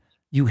 but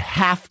you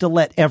have to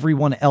let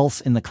everyone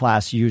else in the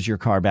class use your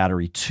car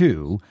battery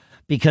too,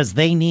 because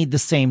they need the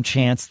same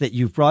chance that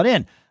you've brought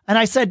in. And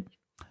I said,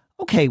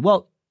 okay,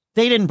 well,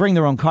 they didn't bring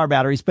their own car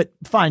batteries, but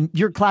fine,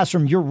 your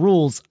classroom, your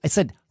rules. I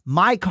said,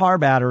 my car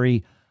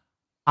battery,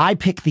 I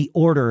pick the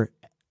order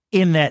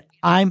in that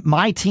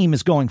my team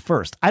is going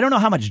first. I don't know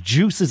how much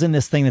juice is in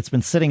this thing that's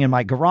been sitting in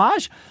my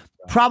garage.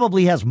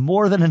 Probably has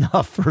more than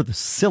enough for the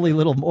silly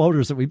little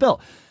motors that we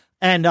built.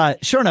 And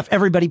sure enough,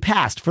 everybody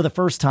passed for the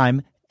first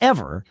time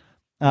ever.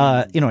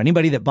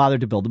 Anybody that bothered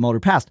to build the motor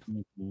passed.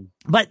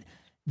 But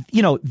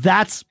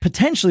that's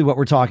potentially what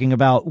we're talking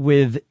about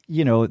with,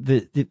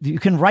 you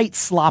can write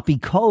sloppy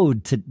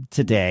code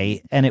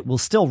today and it will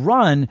still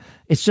run.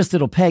 It's just,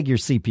 it'll peg your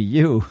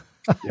CPU.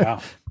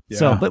 Yeah.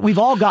 So, but we've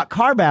all got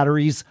car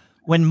batteries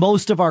when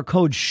most of our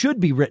code should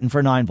be written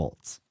for 9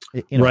 volts.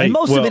 Right. And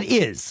most of it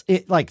is,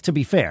 to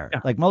be fair,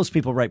 like most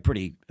people write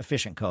pretty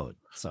efficient code.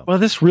 So, well,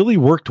 this really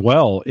worked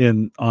well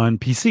on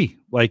PC.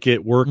 Like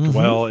it worked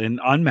well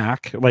on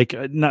Mac. Like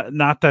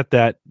not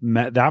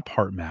that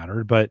part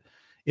mattered, but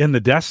in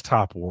the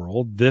desktop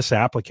world, this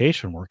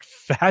application worked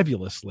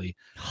fabulously.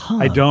 Huh.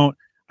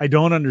 I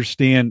don't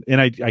understand, and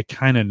I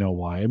kind of know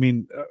why. I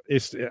mean,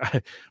 it's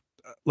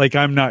like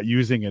I'm not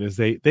using it as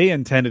they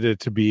intended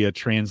it to be a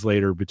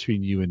translator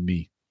between you and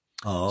me.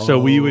 Oh, so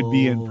we would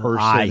be in person.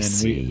 I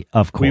see.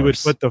 Of course, we would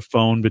put the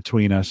phone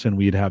between us, and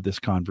we'd have this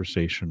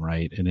conversation,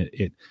 right? And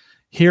it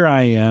here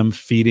I am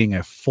feeding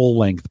a full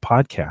length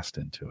podcast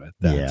into it.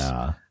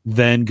 That's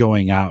then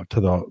going out to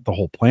the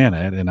whole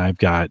planet, and I've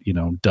got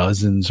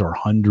dozens or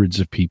hundreds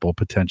of people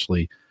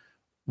potentially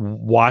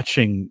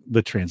watching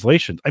the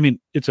translations. I mean,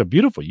 it's a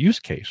beautiful use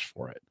case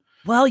for it.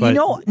 Well,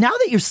 now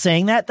that you're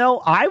saying that, though,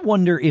 I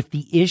wonder if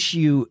the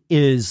issue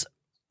is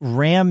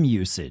RAM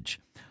usage,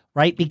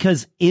 right?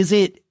 Because is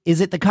it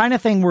the kind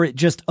of thing where it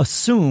just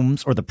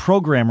assumes, or the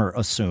programmer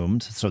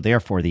assumed, so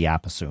therefore the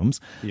app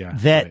assumes,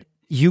 that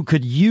you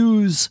could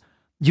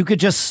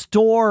just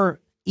store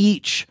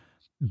each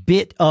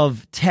bit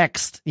of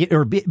text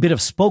or bit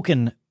of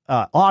spoken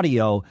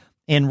audio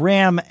in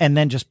RAM and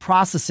then just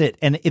process it,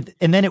 and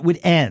then it would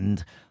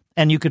end,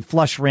 and you could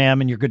flush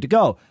RAM and you're good to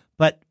go.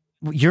 But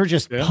you're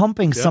just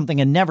pumping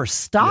something and never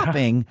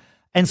stopping. Yeah.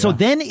 And so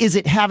then is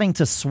it having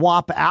to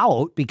swap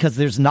out because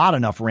there's not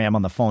enough RAM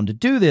on the phone to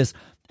do this?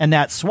 And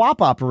that swap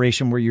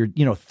operation where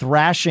you're,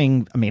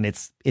 thrashing, I mean,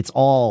 it's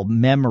all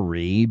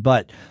memory,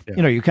 but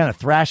you're kind of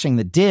thrashing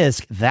the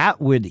disk,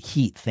 that would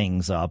heat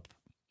things up.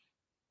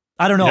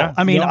 I don't know. Yeah.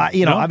 I mean,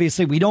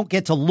 obviously we don't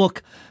get to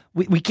look,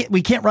 we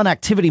can't run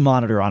Activity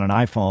Monitor on an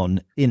iPhone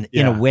in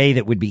a way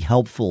that would be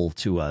helpful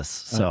to us.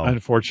 So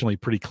unfortunately,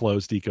 pretty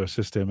closed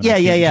ecosystem. And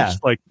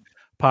Just like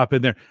pop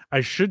in there.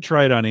 I should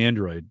try it on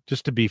Android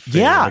just to be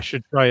fair. Yeah. I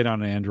should try it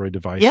on an Android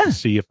device to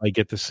see if I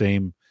get the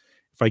same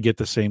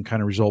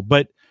kind of result.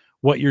 But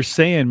what you're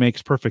saying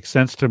makes perfect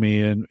sense to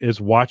me, and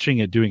is watching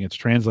it doing its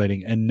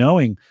translating and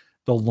knowing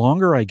the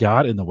longer I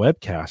got in the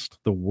webcast,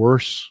 the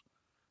worse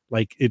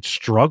like it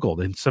struggled.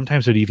 And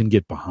sometimes it'd even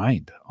get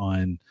behind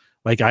on,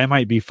 like I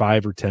might be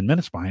 5 or 10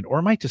 minutes behind, or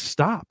I might just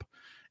stop.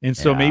 And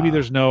so maybe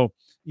there's no,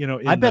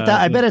 I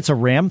bet it's a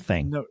RAM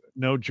thing.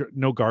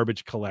 No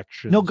garbage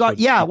collection.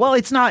 Yeah. Well,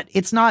 it's not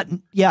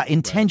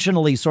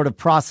intentionally sort of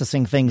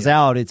processing things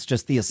out. It's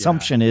just the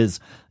assumption is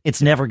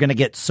it's never going to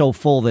get so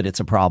full that it's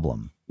a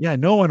problem. Yeah.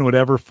 No one would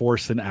ever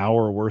force an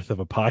hour worth of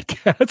a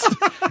podcast.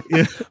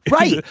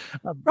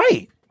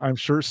 Right. I'm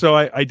sure. So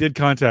I did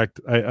contact,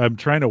 I'm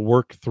trying to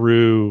work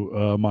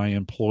through my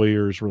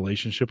employer's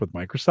relationship with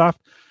Microsoft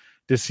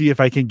to see if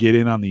I can get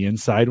in on the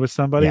inside with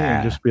somebody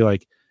and just be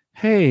like,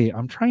 hey,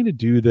 I'm trying to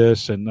do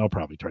this, and they'll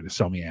probably try to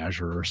sell me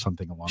Azure or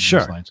something along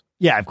those lines.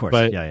 Yeah, of course.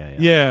 But,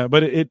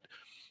 but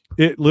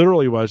it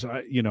literally was,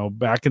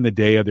 back in the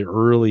day of the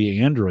early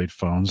Android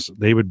phones,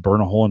 they would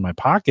burn a hole in my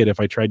pocket if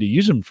I tried to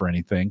use them for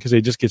anything because they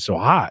just get so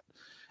hot.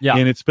 Yeah.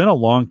 And it's been a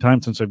long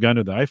time since I've gone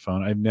to the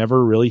iPhone. I've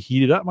never really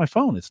heated up my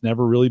phone. It's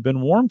never really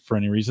been warm for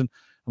any reason,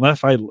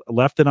 unless I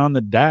left it on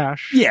the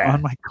dash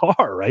on my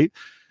car, right?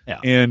 Yeah.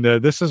 And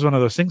this is one of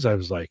those things I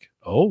was like,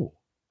 oh,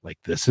 like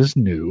this is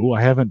new.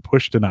 I haven't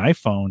pushed an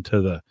iPhone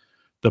to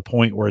the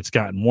point where it's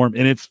gotten warm,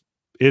 and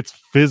it's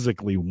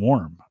physically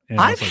warm. And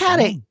I've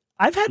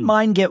had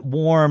mine get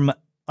warm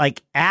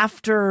like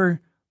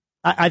after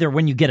either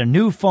when you get a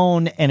new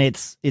phone and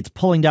it's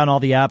pulling down all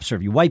the apps, or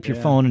if you wipe your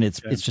phone and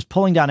it's just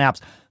pulling down apps.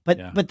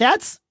 But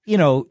that's,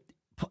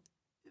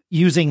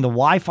 using the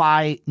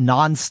Wi-Fi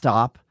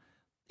nonstop.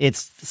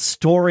 It's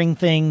storing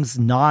things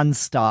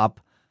nonstop.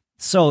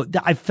 So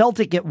I felt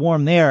it get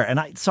warm there, and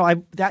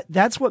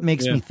that's what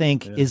makes me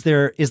think: is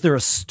there a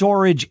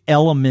storage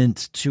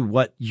element to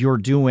what you're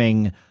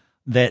doing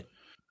that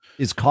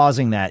is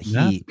causing that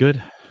heat?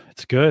 Good,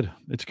 it's good.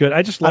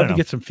 I just love to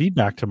get some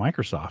feedback to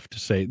Microsoft to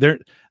say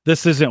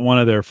this isn't one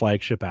of their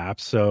flagship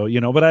apps, so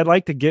but I'd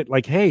like to get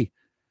like, hey,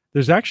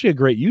 there's actually a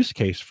great use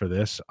case for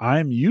this.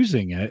 I'm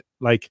using it.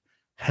 Like,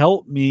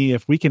 help me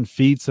if we can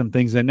feed some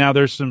things in. Now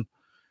there's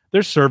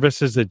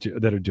services that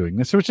are doing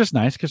this. So it's just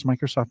nice because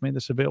Microsoft made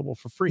this available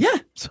for free. Yeah.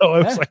 So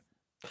I was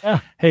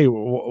like, hey,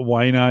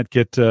 why not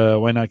get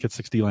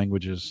 60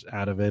 languages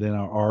out of it in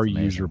our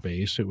user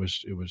base? It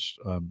was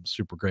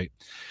super great.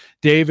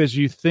 Dave, as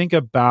you think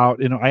about,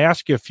 I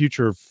ask you a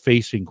future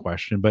facing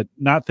question, but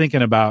not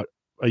thinking about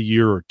a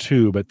year or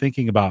two, but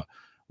thinking about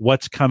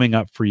what's coming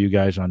up for you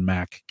guys on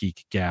Mac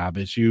Geek Gab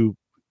as you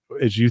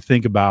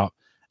think about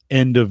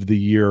end of the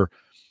year.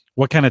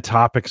 What kind of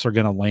topics are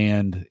going to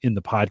land in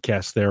the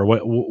podcast there?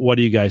 What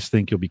do you guys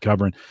think you'll be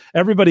covering?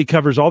 Everybody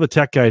covers, all the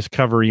tech guys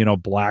cover,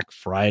 Black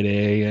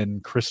Friday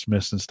and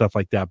Christmas and stuff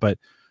like that. But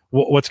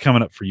what's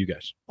coming up for you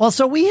guys? Well,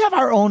 so we have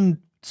our own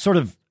sort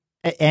of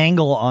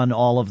angle on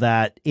all of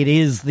that. It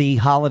is the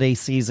holiday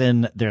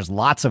season. There's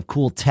lots of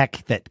cool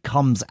tech that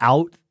comes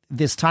out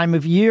this time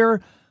of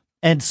year.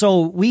 And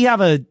so we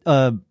have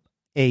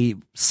a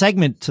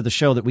segment to the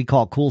show that we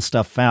call Cool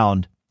Stuff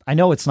Found. I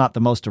know it's not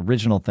the most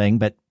original thing,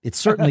 but it's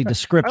certainly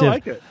descriptive.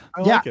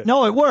 I like it.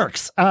 No, it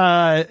works.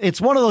 It's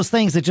one of those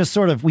things that just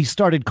sort of, we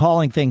started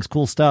calling things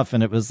cool stuff,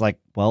 and it was like,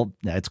 well,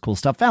 it's Cool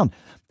Stuff Found.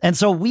 And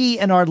so we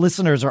and our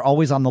listeners are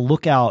always on the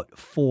lookout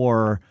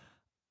for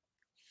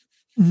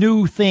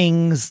new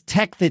things,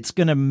 tech that's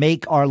going to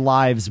make our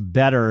lives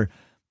better.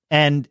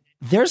 And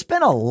there's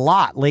been a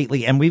lot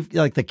lately, and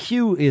the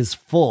queue is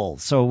full.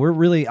 So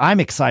I'm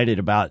excited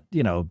about,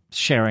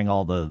 sharing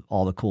all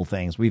the cool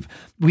things. We've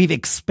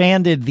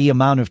expanded the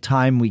amount of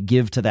time we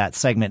give to that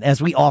segment,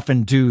 as we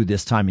often do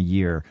this time of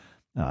year.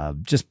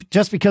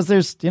 Just because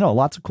there's,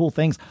 lots of cool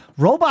things.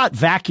 Robot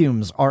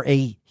vacuums are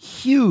a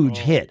huge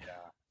hit.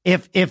 Yeah.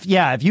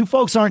 If you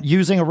folks aren't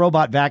using a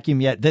robot vacuum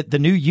yet, the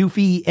new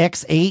Eufy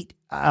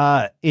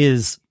X8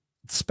 is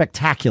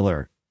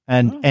spectacular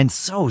and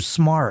so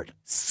smart.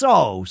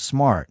 So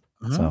smart.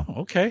 So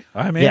okay,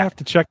 I may have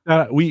to check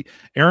that out.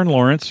 Erin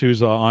Lawrence,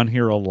 who's on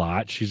here a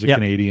lot, she's a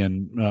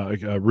Canadian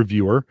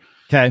reviewer.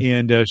 Okay,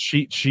 and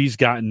she's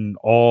gotten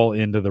all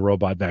into the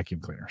robot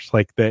vacuum cleaners.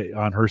 Like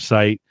on her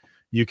site,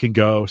 you can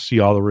go see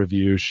all the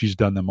reviews. She's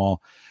done them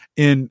all,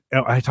 and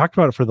I talked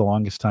about it for the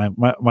longest time.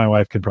 My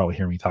wife could probably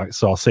hear me talk,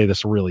 so I'll say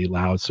this really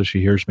loud so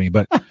she hears me.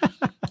 But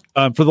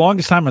for the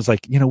longest time, I was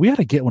like, we ought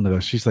to get one of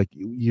those. She's like,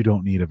 you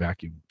don't need a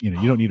vacuum. You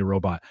don't need a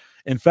robot.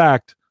 In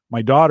fact,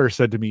 my daughter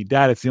said to me,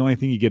 Dad, it's the only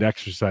thing you get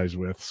exercise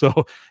with.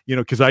 So,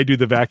 because I do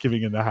the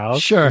vacuuming in the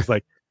house. Sure. It's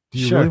like, do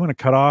you really want to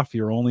cut off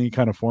your only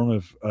kind of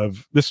form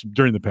of this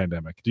during the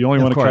pandemic? Do you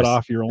only want to cut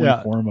off your only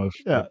form of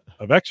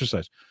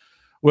exercise?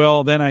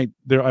 Well, then I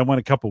went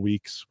a couple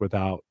weeks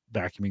without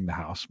vacuuming the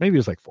house. Maybe it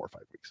was like 4 or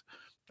 5 weeks.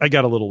 I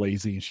got a little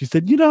lazy, and she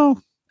said,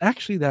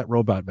 actually that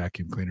robot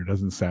vacuum cleaner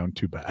doesn't sound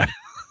too bad.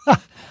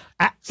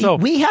 So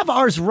we have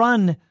ours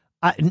run.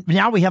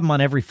 Now we have them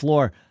on every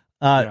floor.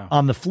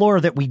 On the floor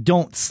that we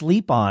don't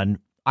sleep on,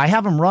 I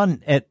have them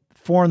run at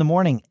 4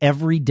 a.m.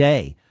 every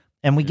day.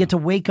 And we get to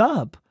wake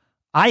up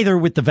either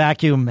with the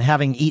vacuum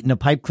having eaten a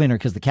pipe cleaner,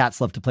 because the cats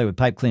love to play with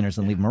pipe cleaners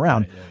and leave them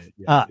around,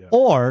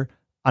 or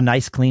a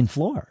nice clean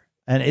floor.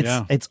 And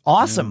it's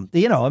awesome.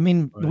 Yeah.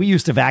 We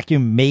used to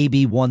vacuum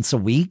maybe once a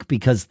week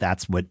because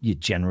that's what you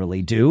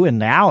generally do. And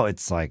now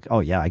it's like, oh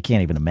yeah, I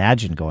can't even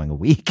imagine going a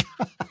week.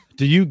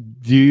 Do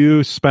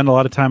you spend a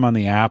lot of time on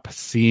the app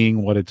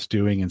seeing what it's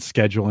doing and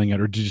scheduling it,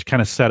 or do you just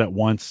kind of set it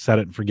once, set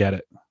it and forget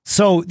it?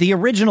 So the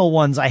original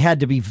ones, I had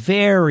to be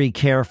very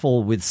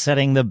careful with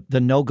setting the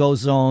no-go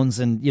zones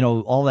and,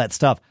 all that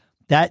stuff.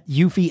 That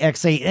Eufy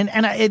X8,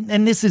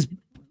 and this has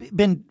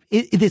been,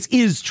 this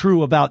is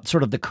true about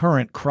sort of the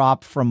current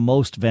crop from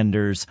most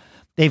vendors.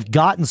 They've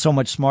gotten so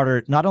much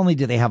smarter. Not only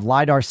do they have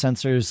LiDAR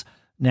sensors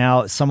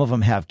now, some of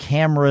them have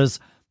cameras.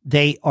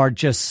 They are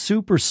just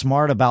super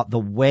smart about the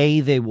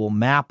way they will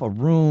map a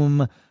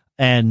room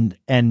and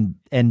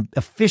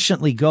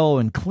efficiently go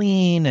and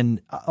clean and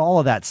all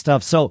of that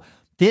stuff. So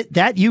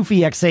that Eufy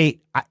X8,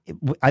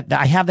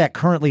 I have that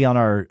currently on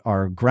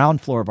our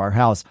ground floor of our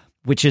house,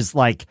 which is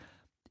like,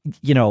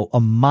 a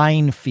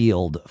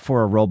minefield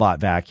for a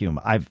robot vacuum.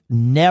 I've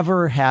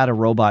never had a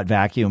robot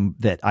vacuum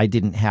that I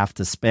didn't have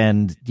to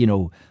spend,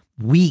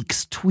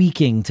 weeks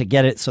tweaking to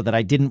get it so that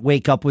I didn't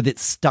wake up with it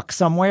stuck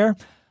somewhere.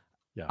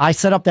 Yeah. I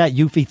set up that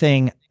Eufy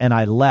thing and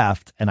I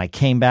left and I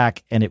came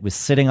back and it was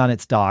sitting on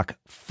its dock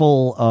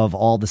full of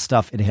all the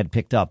stuff it had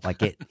picked up.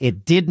 Like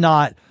it did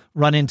not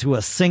run into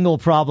a single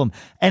problem.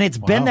 And it's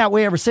been that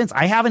way ever since.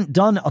 I haven't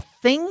done a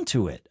thing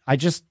to it. I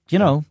just,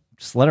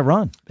 just let it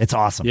run. It's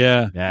awesome.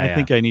 Yeah. I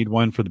think I need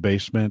one for the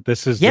basement.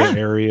 This is the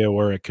area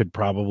where it could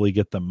probably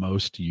get the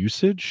most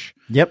usage.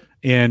 Yep.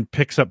 And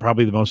picks up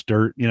probably the most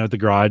dirt. The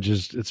garage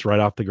it's right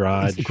off the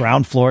garage. It's the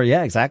ground floor.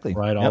 Yeah, exactly.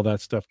 Right. All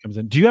that stuff comes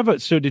in. Do you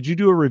have did you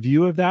do a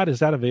review of that? Is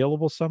that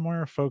available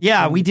somewhere, folks?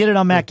 Yeah, we did it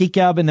on Mac Geek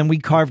Gab, and then we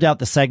carved out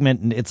the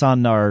segment, and it's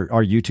on our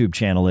YouTube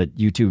channel at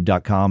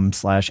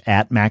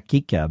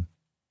youtube.com/@MacGeekGab.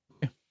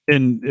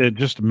 And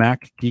just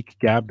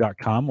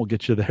macgeekgab.com will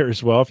get you there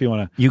as well if you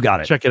want to. You got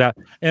it. Check it out.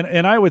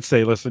 And I would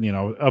say, listen,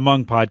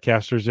 among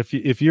podcasters,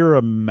 if you're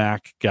a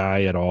Mac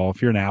guy at all,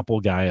 if you're an Apple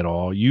guy at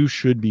all, you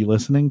should be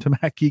listening to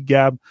Mac Geek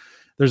Gab.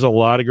 There's a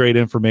lot of great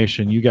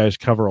information. You guys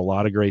cover a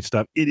lot of great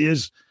stuff. It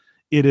is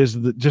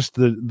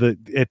the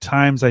at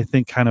times I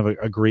think kind of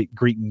a great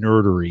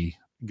nerdery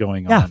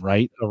going on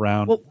right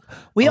around. Well,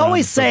 we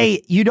always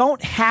say you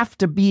don't have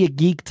to be a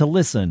geek to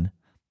listen,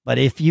 but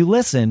if you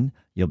listen,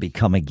 you'll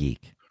become a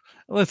geek.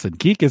 Listen,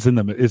 geek is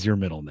your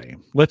middle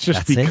name. Let's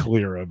just be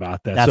clear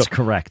about that. That's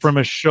correct. From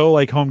a show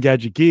like Home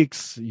Gadget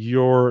Geeks,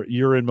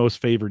 you're in most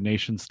favored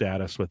nation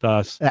status with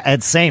us.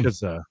 And same.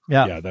 That's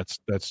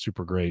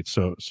super great.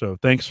 So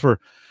thanks for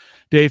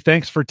Dave.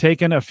 Thanks for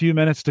taking a few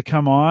minutes to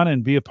come on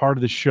and be a part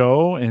of the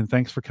show. And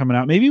thanks for coming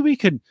out. Maybe we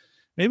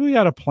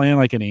got to plan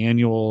like an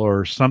annual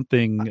or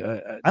something.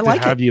 To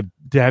have you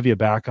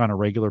back on a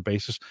regular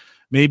basis.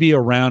 Maybe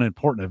around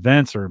important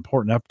events or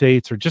important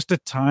updates, or just a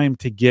time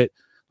to get.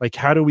 Like,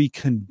 how do we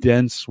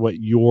condense what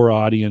your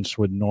audience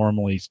would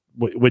normally,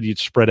 would you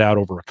spread out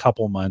over a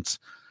couple months?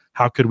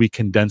 How could we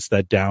condense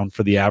that down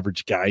for the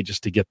average guy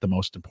just to get the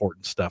most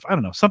important stuff? I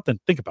don't know.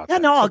 Something. Think about that. Yeah,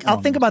 no, I'll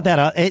think about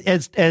that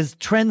as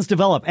trends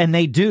develop, and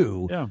they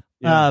do. Yeah.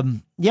 I'll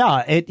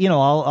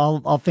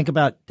think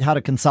about how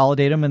to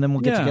consolidate them, and then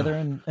we'll get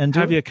together and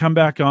have you come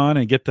back on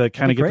and get the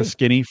the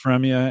skinny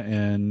from you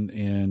and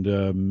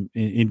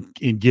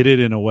get it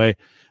in a way.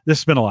 This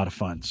has been a lot of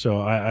fun.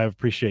 So I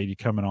appreciate you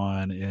coming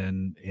on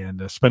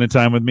and spending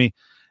time with me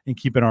and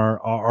keeping our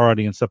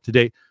audience up to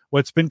date.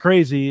 What's been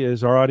crazy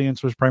is our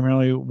audience was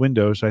primarily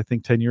Windows. I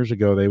think 10 years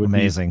ago, they would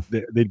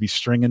they'd be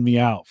stringing me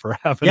out for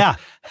having.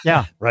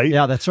 Yeah. Right.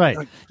 Yeah, that's right.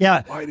 Like,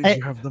 yeah. Why did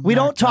you have the we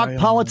Mac don't talk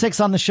politics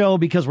on the show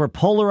because we're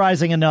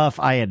polarizing enough.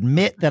 I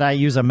admit that I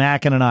use a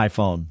Mac and an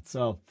iPhone.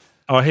 So.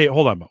 Oh, hey,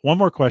 hold on. One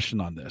more question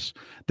on this.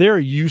 There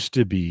used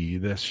to be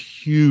this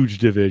huge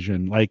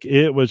division. Like,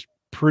 it was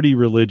pretty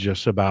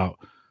religious about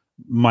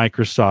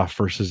Microsoft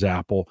versus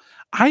Apple.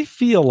 I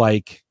feel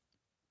like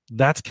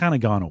that's kind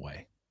of gone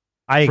away.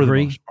 I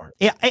agree.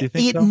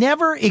 It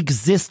never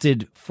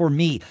existed for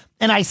me.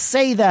 And I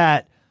say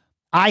that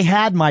I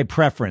had my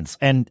preference,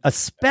 and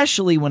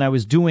especially when I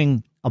was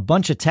doing a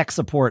bunch of tech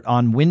support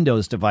on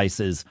Windows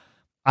devices,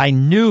 I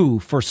knew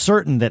for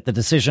certain that the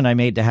decision I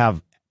made to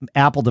have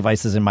Apple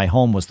devices in my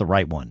home was the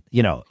right one.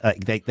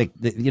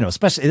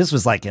 Especially this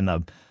was like in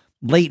the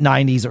late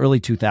 90s, early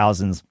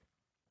 2000s.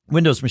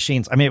 Windows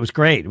machines. I mean, it was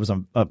great. It was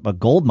a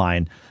gold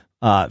mine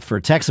for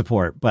tech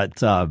support, but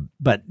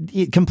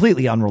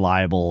completely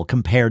unreliable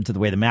compared to the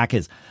way the Mac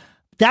is.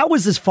 That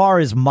was as far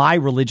as my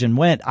religion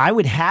went. I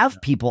would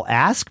have people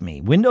ask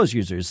me, Windows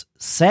users,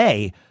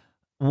 say,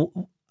 are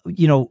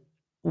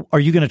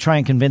you going to try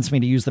and convince me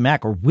to use the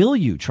Mac, or will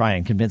you try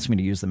and convince me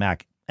to use the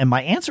Mac? And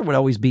my answer would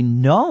always be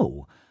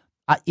no.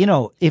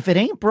 If it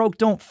ain't broke,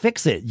 don't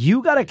fix it.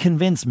 You got to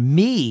convince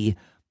me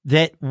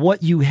that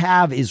what you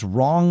have is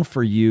wrong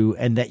for you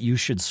and that you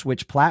should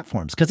switch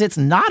platforms, because it's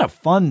not a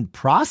fun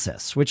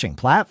process switching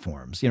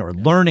platforms, or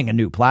learning a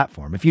new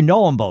platform. If you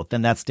know them both,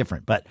 then that's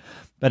different. But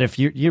if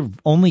you're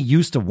only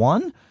used to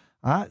one,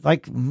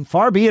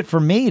 far be it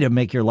from me to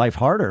make your life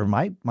harder.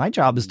 My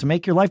job is to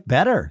make your life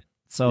better.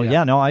 So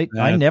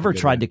I never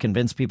tried to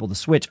convince people to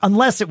switch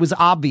unless it was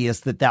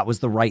obvious that was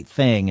the right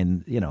thing.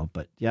 And,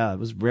 it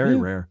was very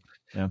rare.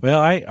 Yeah.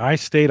 Well, I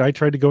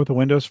tried to go with the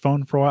Windows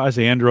Phone for a while. I was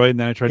Android, and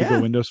then I tried to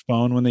go Windows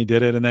Phone when they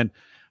did it. And then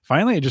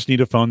finally, I just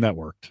need a phone that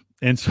worked.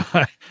 And so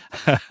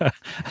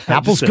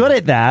Apple's good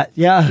at that.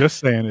 Yeah. Just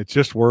saying, it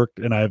just worked,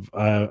 and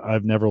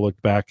I've never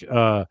looked back.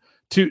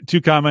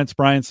 Two comments.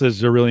 Brian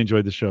says I really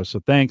enjoyed the show,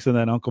 so thanks. And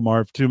then Uncle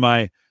Marv, to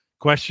my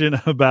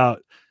question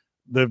about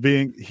the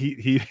being,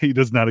 he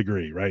does not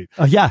agree, right?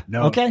 Oh yeah.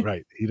 No. Okay.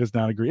 Right. He does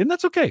not agree, and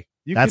that's okay.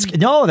 That's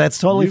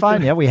totally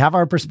fine. Yeah, we have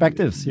our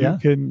perspectives. Yeah.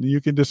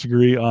 You can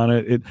disagree on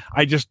it.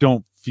 I just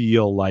don't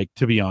feel like,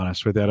 to be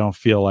honest with you, I don't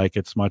feel like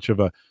it's much of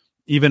a,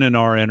 even in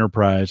our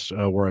enterprise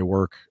where I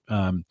work,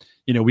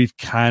 we've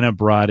kind of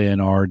brought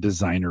in our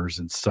designers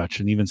and such,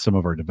 and even some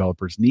of our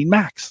developers need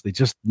Macs. They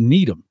just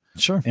need them.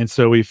 Sure. And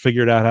so we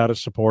figured out how to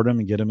support them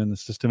and get them in the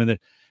system. And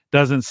it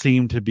doesn't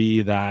seem to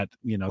be that,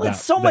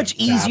 it's so much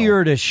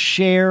easier to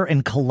share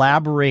and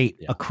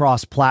collaborate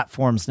across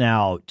platforms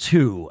now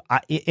too.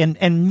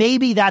 And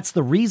maybe that's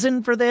the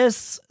reason for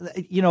this,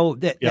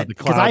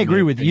 because I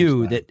agree with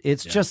you that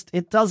it's just,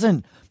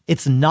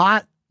 it's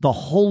not the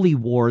holy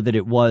war that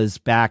it was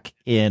back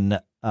in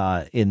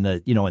the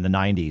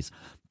 90s.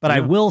 But I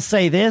will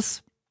say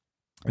this,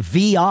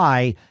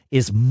 VI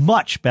is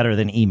much better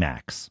than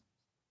Emacs.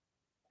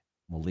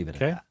 We'll leave it at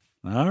that.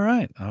 All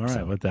right.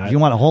 So with that, if you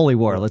want a holy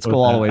war, let's go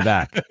all the way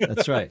back.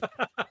 That's right.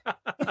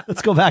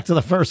 Let's go back to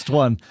the first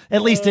one,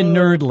 at least in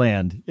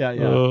Nerdland. Yeah.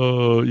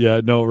 Oh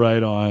yeah. No,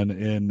 right on.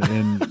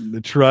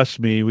 And trust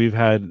me, we've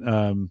had,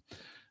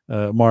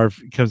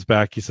 Marv comes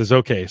back. He says,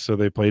 okay, so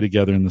they play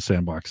together in the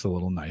sandbox a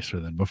little nicer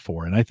than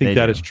before. And I think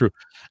that is true.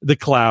 The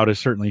cloud has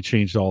certainly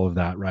changed all of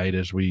that, right?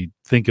 As we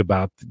think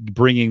about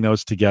bringing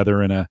those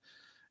together in an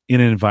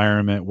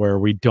environment where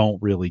we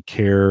don't really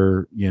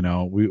care, we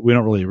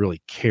don't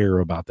really care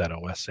about that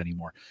OS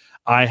anymore.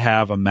 I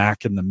have a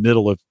Mac in the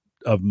middle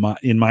of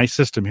my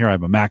system here. I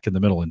have a Mac in the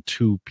middle and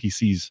two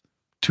PCs,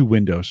 two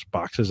Windows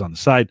boxes on the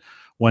side.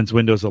 One's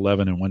Windows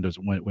 11 and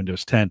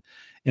Windows 10.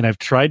 And I've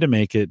tried to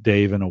make it,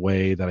 Dave, in a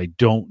way that I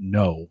don't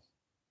know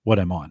what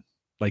I'm on.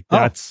 Like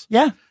that's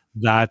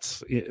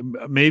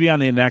maybe on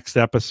the next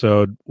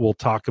episode, we'll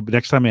talk about,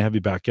 next time I have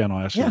you back in,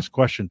 I'll ask you this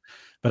question,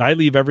 but I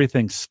leave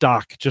everything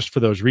stock just for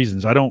those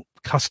reasons. I don't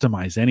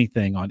customize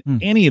anything on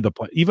any of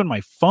even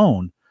my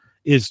phone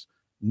is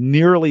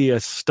nearly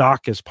as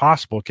stock as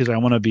possible because I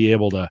want to be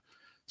able to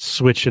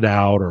switch it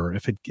out, or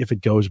if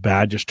it goes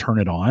bad, just turn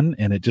it on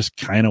and it just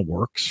kind of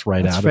works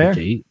out of the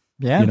gate.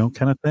 Yeah.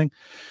 Kind of thing.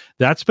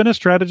 That's been a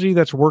strategy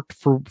that's worked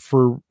for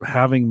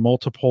having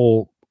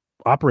multiple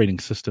operating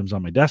systems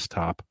on my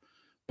desktop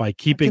by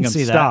keeping them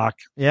stock.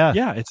 That.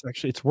 Yeah.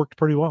 It's worked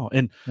pretty well.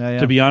 And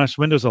to be honest,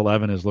 Windows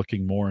 11 is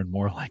looking more and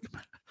more like,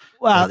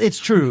 well, it's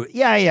true.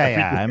 Yeah.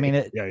 I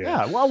mean,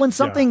 well, when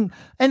something,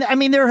 and I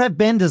mean, there have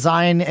been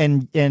design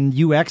and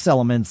UX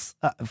elements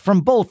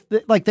from both,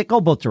 like that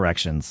go both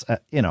directions,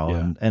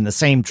 and the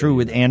same true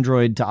with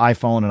Android to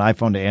iPhone and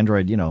iPhone to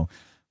Android,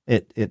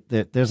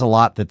 there's a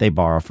lot that they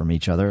borrow from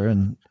each other,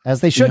 and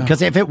as they should,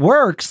 because if it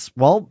works,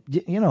 well,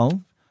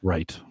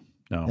 right.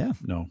 No,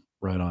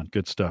 right on.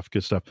 Good stuff.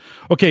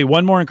 Okay.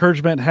 One more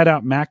encouragement, head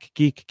out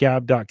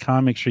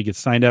MacGeekGab.com. Make sure you get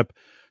signed up,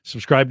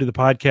 subscribe to the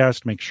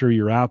podcast, make sure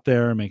you're out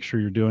there, make sure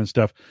you're doing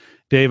stuff.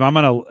 Dave,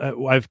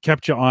 I've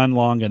kept you on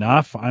long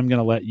enough. I'm going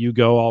to let you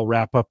go. I'll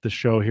wrap up the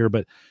show here,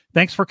 but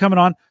thanks for coming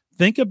on.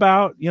 Think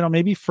about,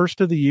 maybe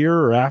first of the year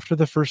or after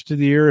the first of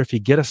the year, if you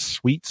get a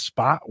sweet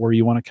spot where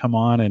you want to come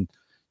on and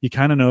you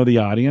kind of know the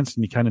audience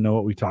and you kind of know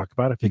what we talk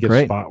about. If you get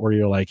a spot where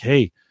you're like,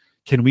 hey,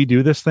 can we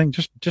do this thing?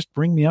 Just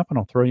bring me up and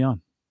I'll throw you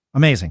on.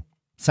 Amazing.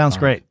 Sounds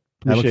great.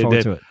 I look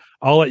forward to it.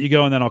 I'll let you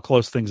go and then I'll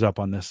close things up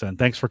on this end.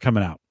 Thanks for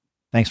coming out.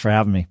 Thanks for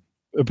having me.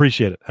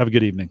 Appreciate it. Have a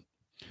good evening.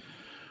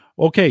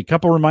 Okay,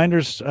 couple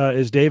reminders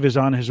as Dave is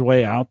on his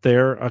way out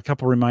there. A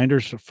couple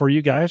reminders for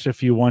you guys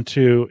if you want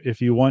to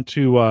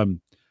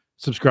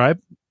subscribe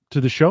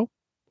to the show.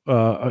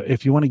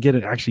 If you want to get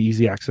it actually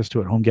easy access to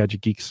it,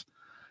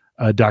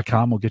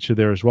 HomeGadgetGeeks.com will get you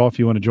there as well. If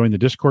you want to join the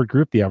Discord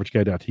group,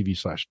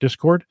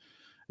 theaverageguy.tv/Discord.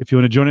 If you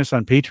want to join us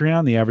on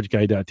Patreon,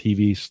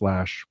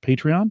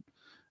 theaverageguy.tv/Patreon.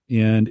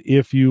 And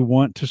if you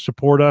want to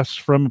support us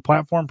from a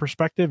platform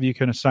perspective, you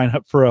can sign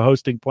up for a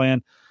hosting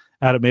plan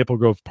out at Maple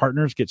Grove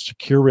Partners. Get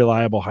secure,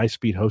 reliable,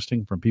 high-speed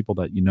hosting from people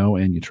that you know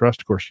and you trust.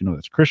 Of course,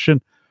 that's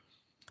Christian.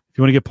 If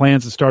you want to get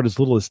plans that start as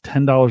little as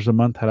 $10 a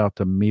month, head out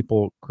to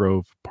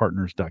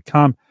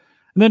maplegrovepartners.com.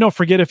 And then don't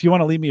forget, if you want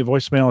to leave me a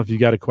voicemail, if you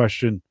got a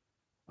question,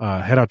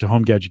 head out to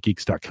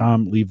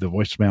homegadgetgeeks.com, leave the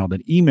voicemail,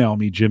 then email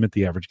me,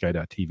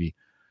 jim@theaverageguy.tv,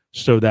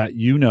 so that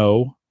you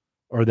know,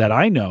 or that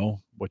I know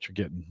what you're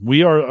getting.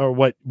 We are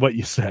what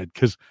you said,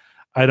 because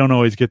I don't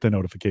always get the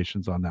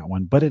notifications on that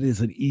one, but it is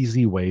an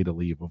easy way to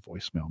leave a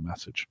voicemail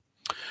message.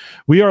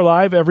 We are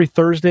live every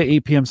Thursday,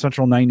 8 p.m.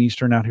 Central, 9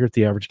 Eastern, out here at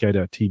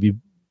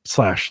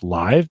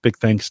theaverageguy.tv/live. Big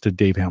thanks to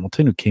Dave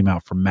Hamilton, who came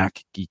out from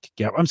Mac Geek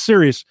Gab. I'm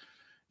serious.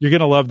 You're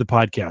going to love the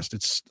podcast.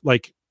 It's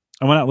like,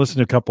 I went out and listened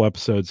to a couple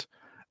episodes,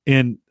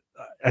 and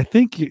I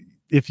think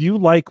if you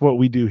like what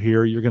we do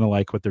here, you're going to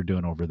like what they're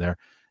doing over there.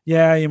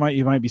 Yeah, you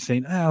might be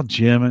saying, "Oh,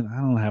 Jim, I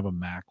don't have a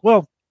Mac."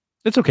 Well,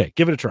 it's okay.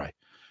 Give it a try.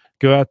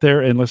 Go out there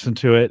and listen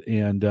to it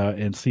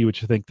and see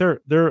what you think. They're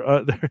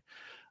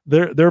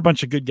they're a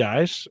bunch of good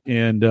guys,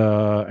 and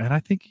I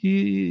think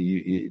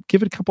you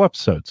give it a couple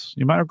episodes.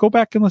 You might go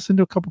back and listen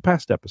to a couple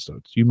past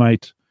episodes. You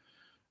might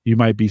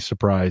be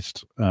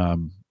surprised.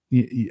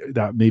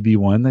 That may be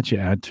one that you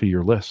add to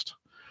your list.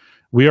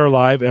 We are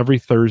live every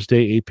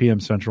Thursday, 8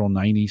 p.m. Central,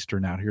 9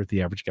 Eastern, out here at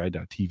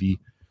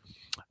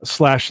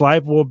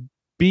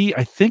theaverageguy.tv/live.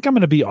 I think I'm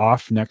going to be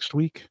off next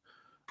week.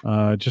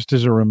 Just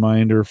as a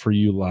reminder for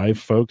you live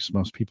folks,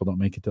 most people don't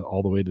make it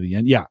all the way to the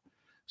end. Yeah.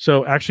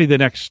 So actually the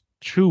next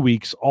 2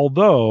 weeks,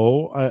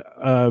 although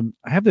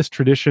I have this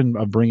tradition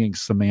of bringing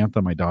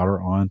Samantha, my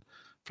daughter, on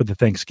for the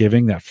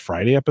Thanksgiving, that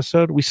Friday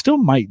episode. We still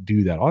might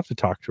do that. I'll have to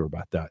talk to her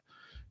about that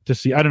to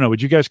see. I don't know.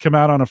 Would you guys come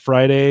out on a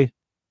Friday?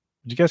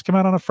 Would you guys come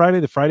out on a Friday,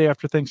 the Friday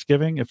after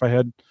Thanksgiving, if I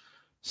had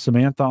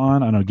Samantha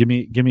on? I don't know.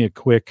 Give me a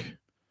quick.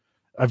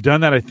 I've done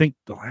that, I think,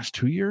 the last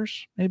 2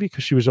 years, maybe,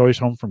 because she was always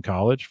home from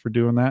college for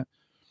doing that.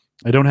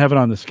 I don't have it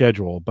on the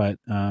schedule, but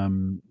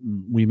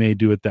we may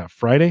do it that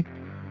Friday.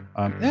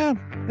 Yeah,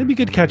 it'd be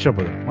good to catch up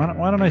with her.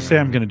 Why don't I say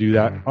I'm going to do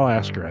that? I'll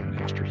ask her. I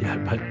haven't asked her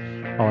yet, but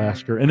I'll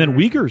ask her. And then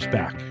Uyghur's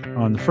back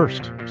on the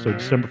 1st. So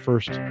December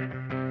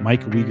 1st,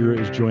 Mike Uyghur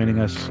is joining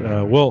us.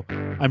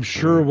 I'm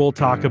sure we'll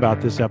talk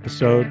about this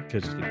episode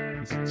because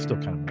he's still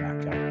kind of a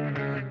Mac guy.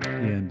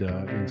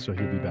 And so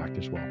he'll be back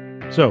as well.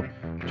 So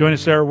join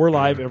us there. We're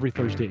live every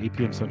Thursday, 8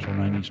 p.m. Central,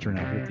 9 Eastern,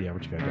 out here at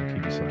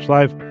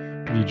theaverageguy.tv/live.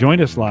 If you joined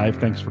us live,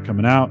 thanks for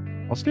coming out.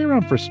 I'll stay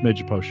around for a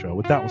smidge post show.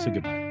 With that, we'll say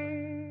goodbye.